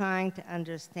was trying to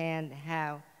understand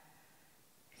how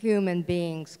human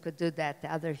beings could do that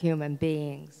to other human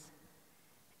beings,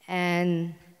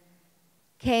 and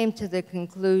came to the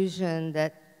conclusion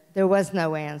that there was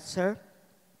no answer.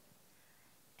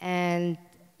 And,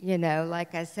 you know,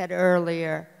 like I said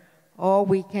earlier, all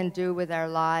we can do with our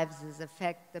lives is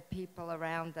affect the people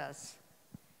around us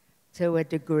to a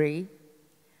degree.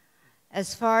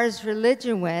 As far as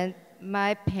religion went,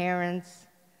 my parents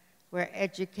were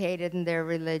educated in their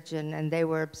religion and they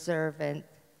were observant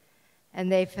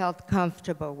and they felt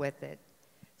comfortable with it.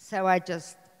 So I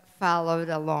just followed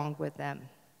along with them.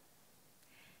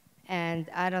 And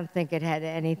I don't think it had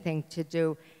anything to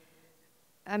do,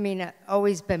 I mean, I've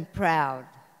always been proud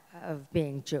of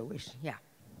being Jewish, yeah.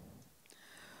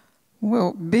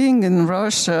 Well, being in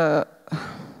Russia,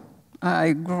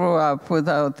 I grew up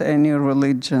without any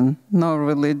religion, no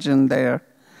religion there,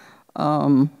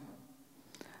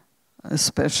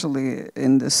 especially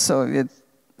in the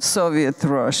Soviet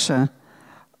Russia.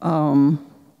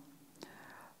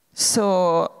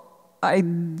 So I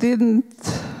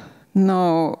didn't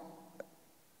know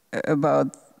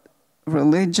about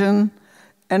religion,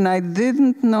 and I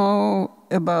didn't know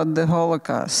about the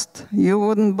Holocaust. You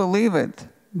wouldn't believe it,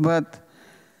 but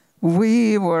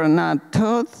we were not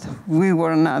taught, we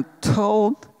were not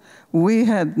told, we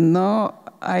had no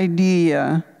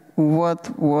idea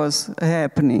what was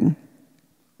happening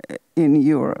in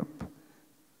Europe,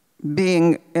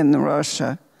 being in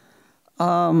Russia.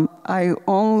 I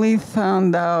only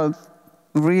found out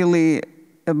really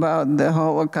about the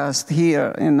Holocaust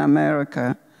here in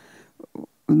America,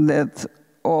 that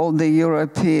all the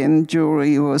European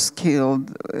Jewry was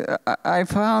killed. I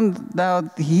found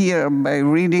out here by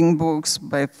reading books,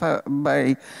 by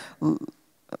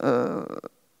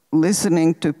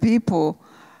listening to people,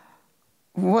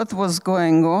 what was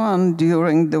going on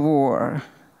during the war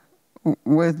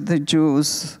with the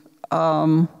Jews.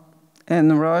 In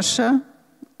Russia,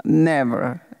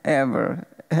 never, ever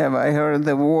have I heard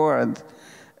the word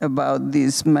about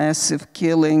these massive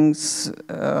killings,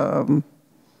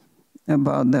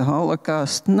 about the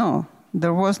Holocaust. No,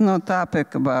 there was no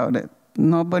topic about it.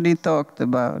 Nobody talked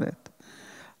about it.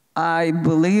 I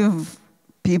believe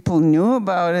people knew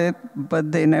about it,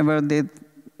 but they never did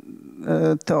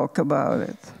talk about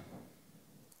it.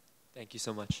 Thank you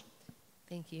so much.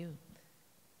 Thank you.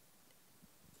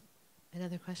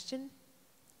 Another question?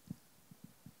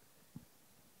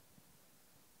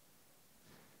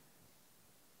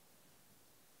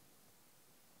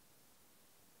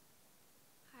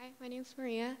 Hi, my name's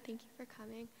Maria. Thank you for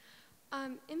coming.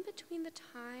 In between the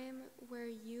time where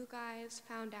you guys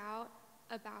found out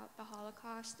about the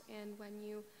Holocaust and when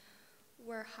you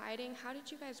were hiding, how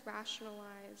did you guys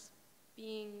rationalize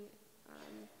being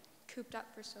cooped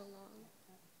up for so long?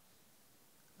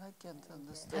 I can't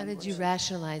understand. How did you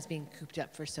rationalize being cooped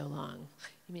up for so long?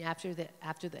 You mean after the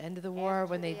end of the war,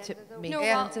 when they made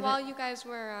sense of while it? you guys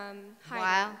were hiding.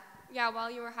 While? Yeah, while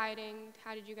you were hiding,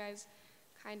 how did you guys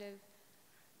kind of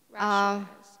rationalize?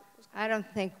 I don't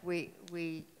think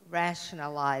we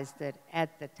rationalized it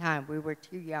at the time. We were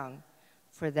too young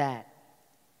for that.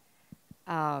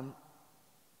 After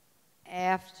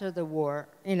the war,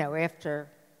 after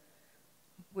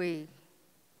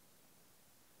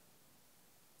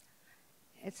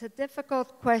it's a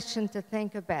difficult question to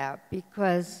think about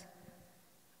because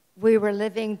we were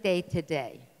living day to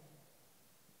day.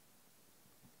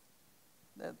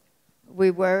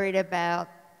 We worried about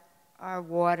our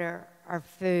water, our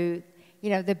food,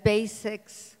 the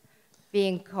basics,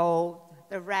 being cold.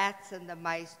 The rats and the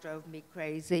mice drove me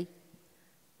crazy,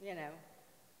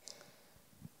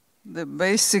 The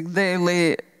basic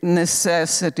daily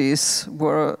necessities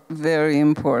were very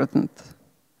important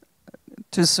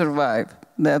to survive.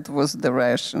 That was the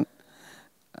ration.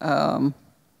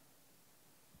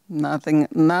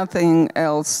 Nothing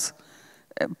else.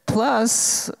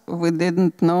 Plus, we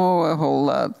didn't know a whole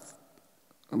lot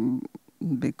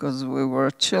because we were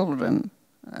children.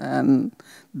 And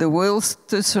the will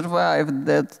to survive,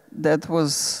 that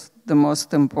was the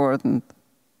most important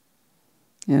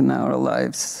in our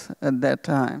lives at that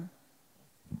time.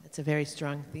 That's a very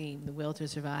strong theme, the will to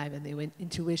survive and the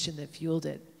intuition that fueled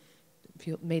it,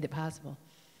 made it possible.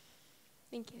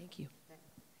 Thank you. Thank you.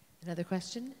 Another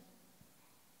question?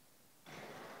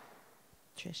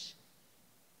 Trish.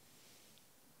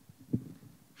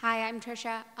 Hi, I'm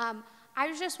Trisha. I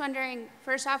was just wondering,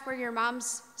 first off, were your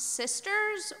mom's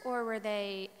sisters, or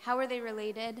how were they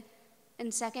related?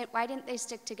 And second, why didn't they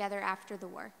stick together after the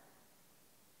war?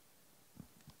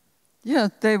 Yeah,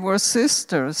 they were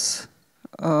sisters.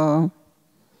 And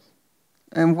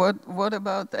what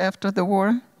about after the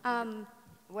war?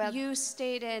 Well, you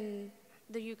stayed in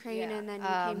the Ukraine and then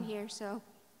you came here, so.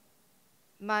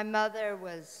 my mother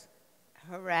was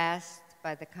harassed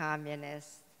by the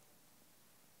communists.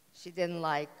 She didn't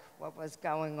like what was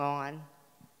going on.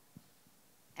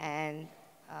 And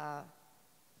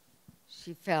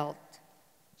she felt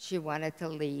she wanted to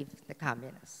leave the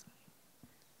communists.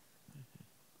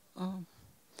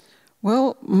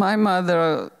 Well, my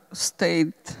mother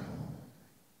stayed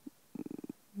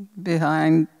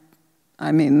behind.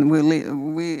 I mean, we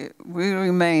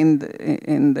remained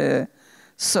in the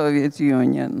Soviet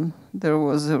Union. There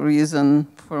was a reason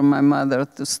for my mother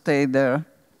to stay there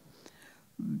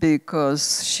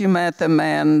because she met a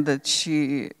man that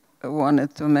she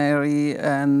wanted to marry,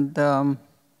 and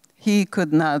he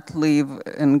could not leave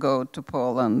and go to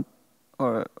Poland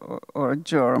or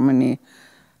Germany.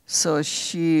 So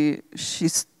she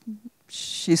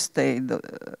stayed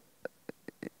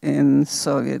in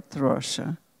Soviet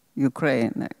Russia,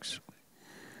 Ukraine, actually.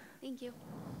 Thank you.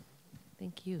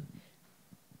 Thank you.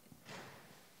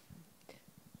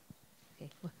 Okay.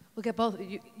 We'll get both.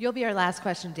 You'll be our last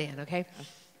question, Dan, okay?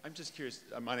 I'm just curious.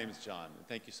 My name is John.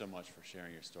 Thank you so much for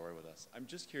sharing your story with us. I'm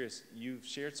just curious. You've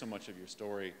shared so much of your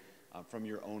story from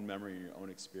your own memory and your own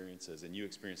experiences, and you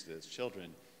experienced it as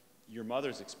children. Your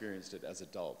mothers experienced it as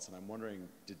adults, and I'm wondering,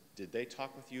 did they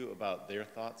talk with you about their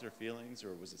thoughts or feelings,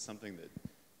 or was it something that,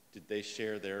 did they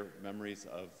share their memories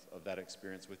of that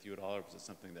experience with you at all, or was it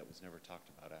something that was never talked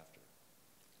about after?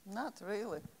 Not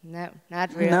really. No,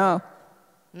 not really. No,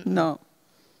 no.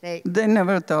 They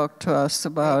never talked to us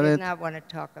about it. They did not want to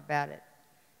talk about it.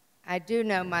 I do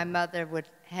know my mother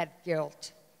had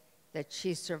guilt that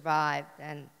she survived,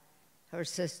 and her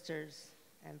sisters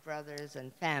and brothers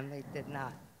and family did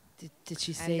not. Did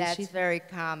she say? And that's very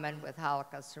common with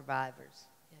Holocaust survivors.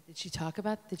 Yeah, did she talk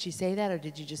about? Did she say that, or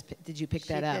did you pick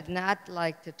that up? She did not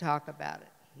like to talk about it.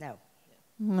 No.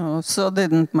 No, so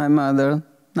didn't my mother.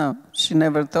 No, she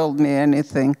never told me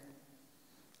anything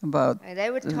about. And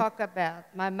they would talk about.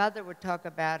 My mother would talk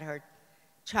about her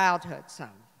childhood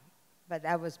some, but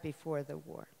that was before the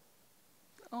war.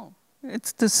 Oh,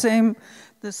 it's the same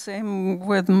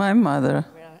with my mother.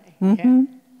 Really? Mm-hmm. Yeah.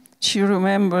 She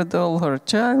remembered all her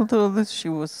childhood. She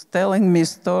was telling me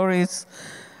stories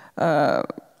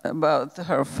about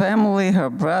her family,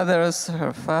 her brothers,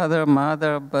 her father,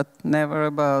 mother, but never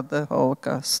about the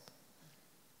Holocaust.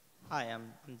 Hi,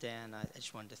 I'm Dan. I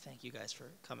just wanted to thank you guys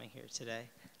for coming here today.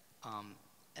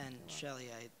 And Shelly,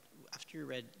 after you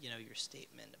read, your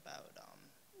statement about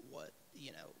what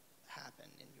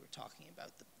happened, and you were talking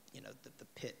about the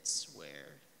pits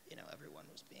where everyone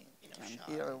was being shot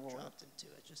and dropped into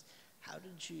it. Just how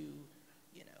did you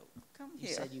Come you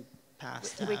here. said you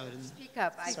passed We out. And, speak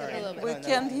up. sorry. We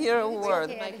can't hear a word.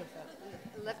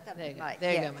 Lift up There you the go. mic.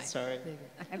 There you yes. go, Mike. Sorry.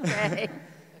 Okay.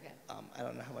 I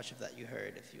don't know how much of that you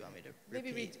heard. If you want me to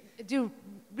repeat. Maybe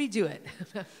redo it.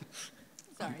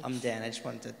 Sorry. I'm Dan. I just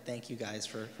wanted to thank you guys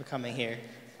for coming here.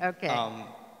 Okay.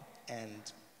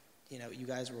 And you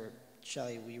guys were,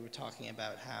 Shelly, we were talking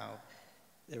about how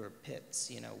there were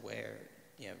pits, where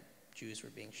Jews were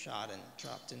being shot and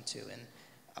dropped into, and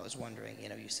I was wondering,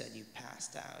 you said you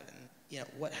passed out, and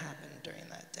what happened during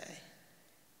that day?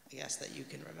 I guess that you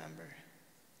can remember.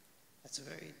 That's a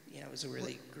very, it was a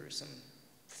really gruesome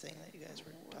thing that you guys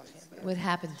were talking about. What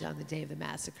happened on the day of the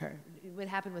massacre? What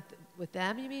happened with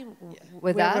them, you mean? Yeah.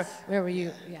 With us? Where were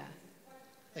you? Yeah.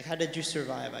 Like, how did you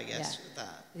survive, I guess, with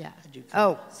that? Yeah. How'd you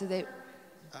So they...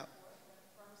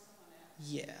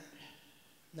 Yeah.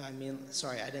 No, I mean,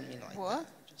 sorry, I didn't mean like What?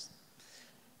 that. Just,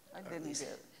 I didn't get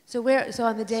it. So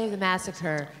on the day of the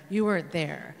massacre, you weren't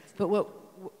there, but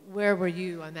where were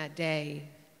you on that day?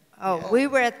 Oh, we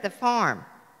were at the farm.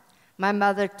 My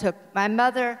mother, had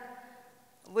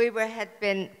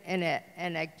been in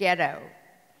a ghetto,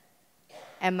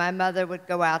 and my mother would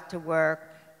go out to work.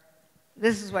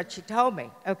 This is what she told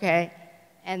me, okay?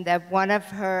 And that one of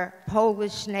her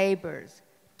Polish neighbors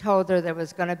told her there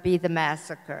was going to be the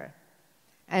massacre.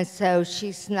 And so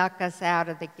she snuck us out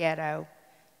of the ghetto,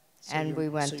 and we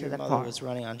went to the farm. So your farm. mother was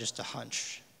running on just a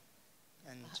hunch?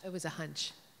 And It was a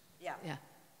hunch. Yeah. Yeah,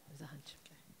 it was a hunch.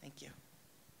 okay, thank you.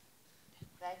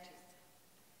 Thank you.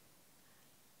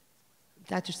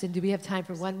 Dr. Sinn, do we have time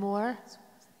for one more?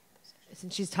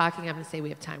 Since she's talking, I'm going to say we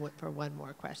have time for one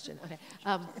more question. Okay.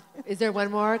 Is there one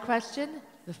more question?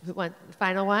 The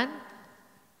final one?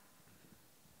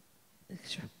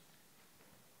 Sure.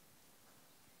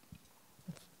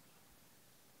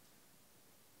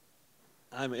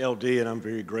 I'm LD, and I'm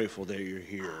very grateful that you're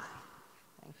here.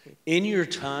 In your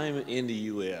time in the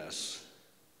U.S.,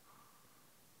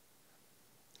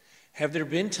 have there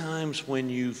been times when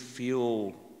you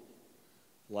feel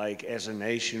like as a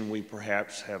nation we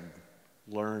perhaps have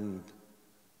learned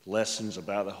lessons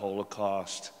about the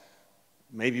Holocaust,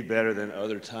 maybe better than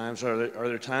other times? Are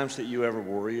there times that you ever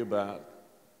worry about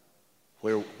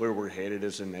where we're headed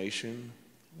as a nation?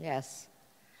 Yes,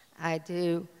 I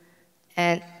do.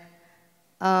 And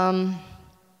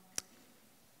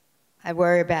I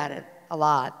worry about it a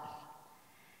lot.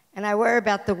 And I worry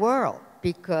about the world,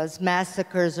 because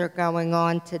massacres are going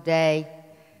on today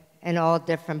in all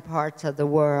different parts of the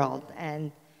world.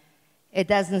 And it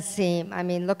doesn't seem, I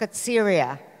mean, look at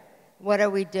Syria. What are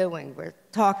we doing? We're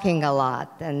talking a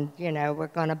lot, and, we're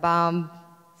going to bomb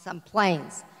some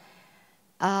planes.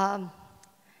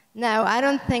 No, I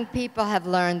don't think people have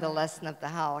learned the lesson of the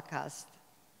Holocaust.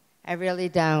 I really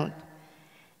don't.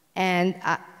 And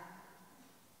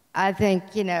I think,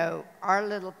 our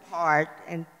little part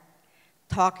in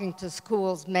talking to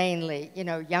schools mainly,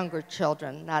 younger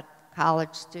children, not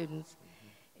college students,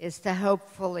 is to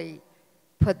hopefully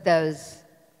put those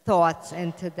thoughts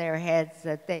into their heads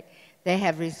that they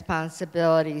have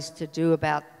responsibilities to do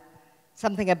about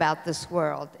something about this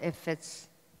world if it's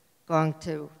going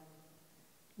to,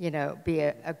 be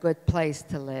a good place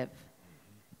to live.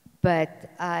 But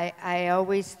I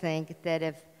always think that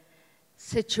if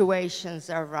situations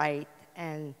are right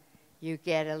and you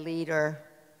get a leader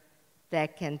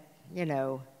that can,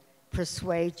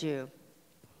 persuade you,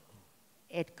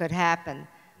 it could happen.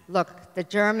 Look, the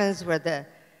Germans were the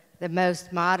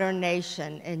most modern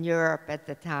nation in Europe at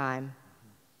the time.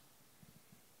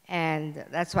 And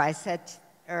that's why I said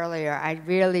earlier, I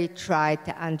really tried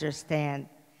to understand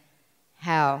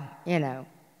how,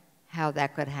 how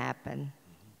that could happen.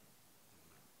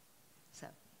 So.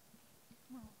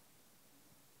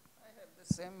 I have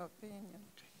the same opinion.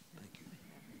 Thank you.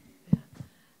 Yeah.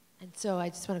 And so I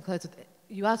just want to close with,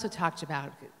 you also talked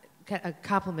about, a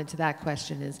compliment to that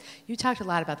question is, you talked a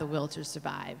lot about the will to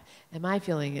survive. And my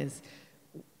feeling is,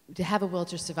 to have a will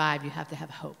to survive, you have to have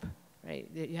hope, right?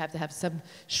 You have to have some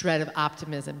shred of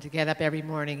optimism to get up every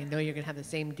morning and know you're going to have the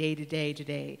same day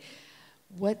today.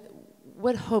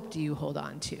 What hope do you hold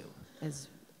on to?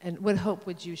 And what hope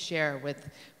would you share with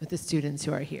the students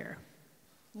who are here?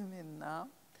 You mean now?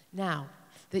 Now,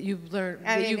 that you've learned,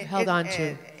 that you've held on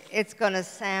to. It's going to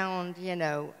sound,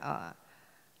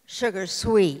 sugar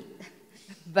sweet,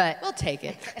 but we'll take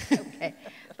it. Okay,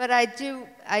 but I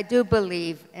do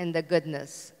believe in the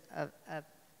goodness of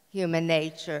human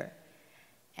nature,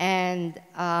 and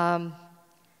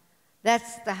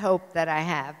that's the hope that I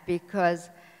have, because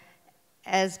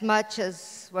as much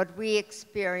as what we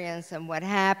experience and what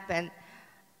happened,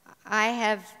 I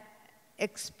have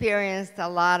experienced a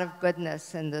lot of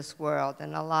goodness in this world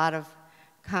and a lot of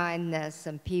kindness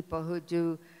and people who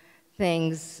do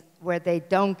things where they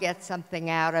don't get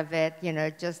something out of it,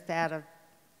 just to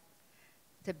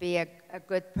be a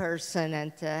good person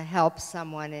and to help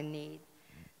someone in need.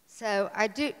 So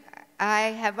I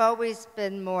have always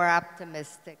been more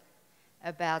optimistic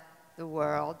about the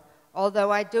world,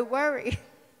 although I do worry.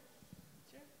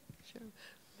 Sure.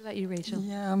 What about you, Rachel?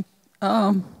 Yeah.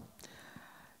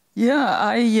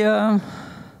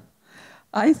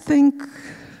 I think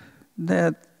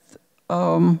that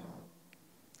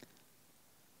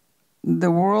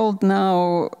the world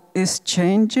now is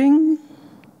changing.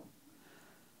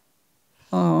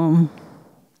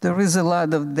 There is a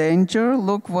lot of danger.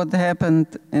 Look what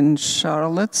happened in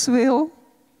Charlottesville.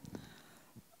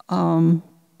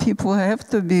 People have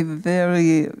to be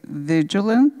very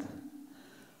vigilant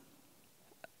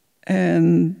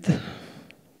and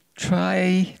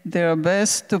try their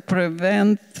best to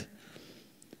prevent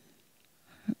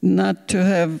not to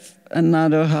have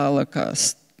another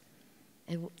Holocaust.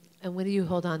 And what do you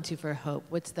hold on to for hope?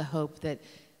 What's the hope that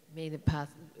made it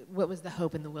possible? What was the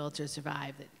hope in the will to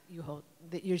survive that you hold,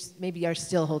 that you're maybe are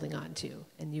still holding on to,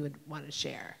 and you would want to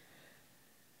share?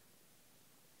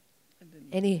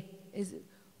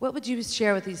 What would you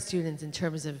share with these students in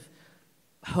terms of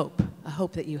hope, a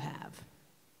hope that you have?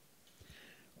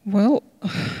 Well,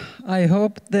 I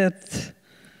hope that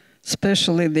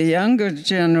especially the younger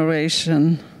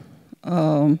generation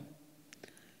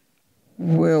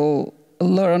will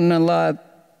learn a lot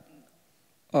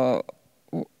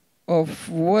of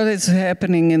what is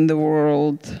happening in the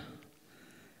world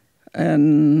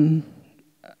and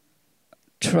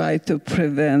try to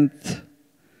prevent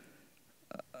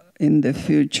in the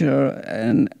future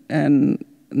and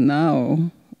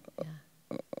now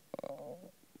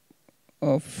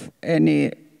of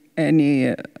any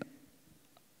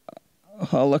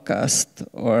Holocaust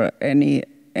or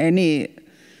any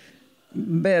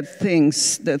bad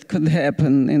things that could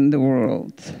happen in the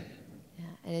world. Yeah,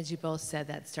 and as you both said,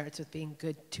 that starts with being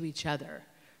good to each other,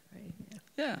 right?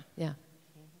 Yeah.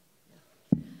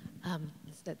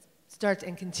 That starts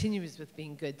and continues with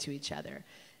being good to each other.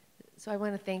 So I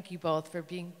want to thank you both for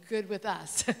being good with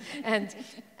us and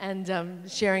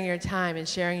sharing your time and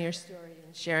sharing your story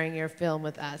and sharing your film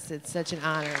with us. It's such an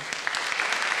honor.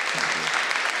 Thank you.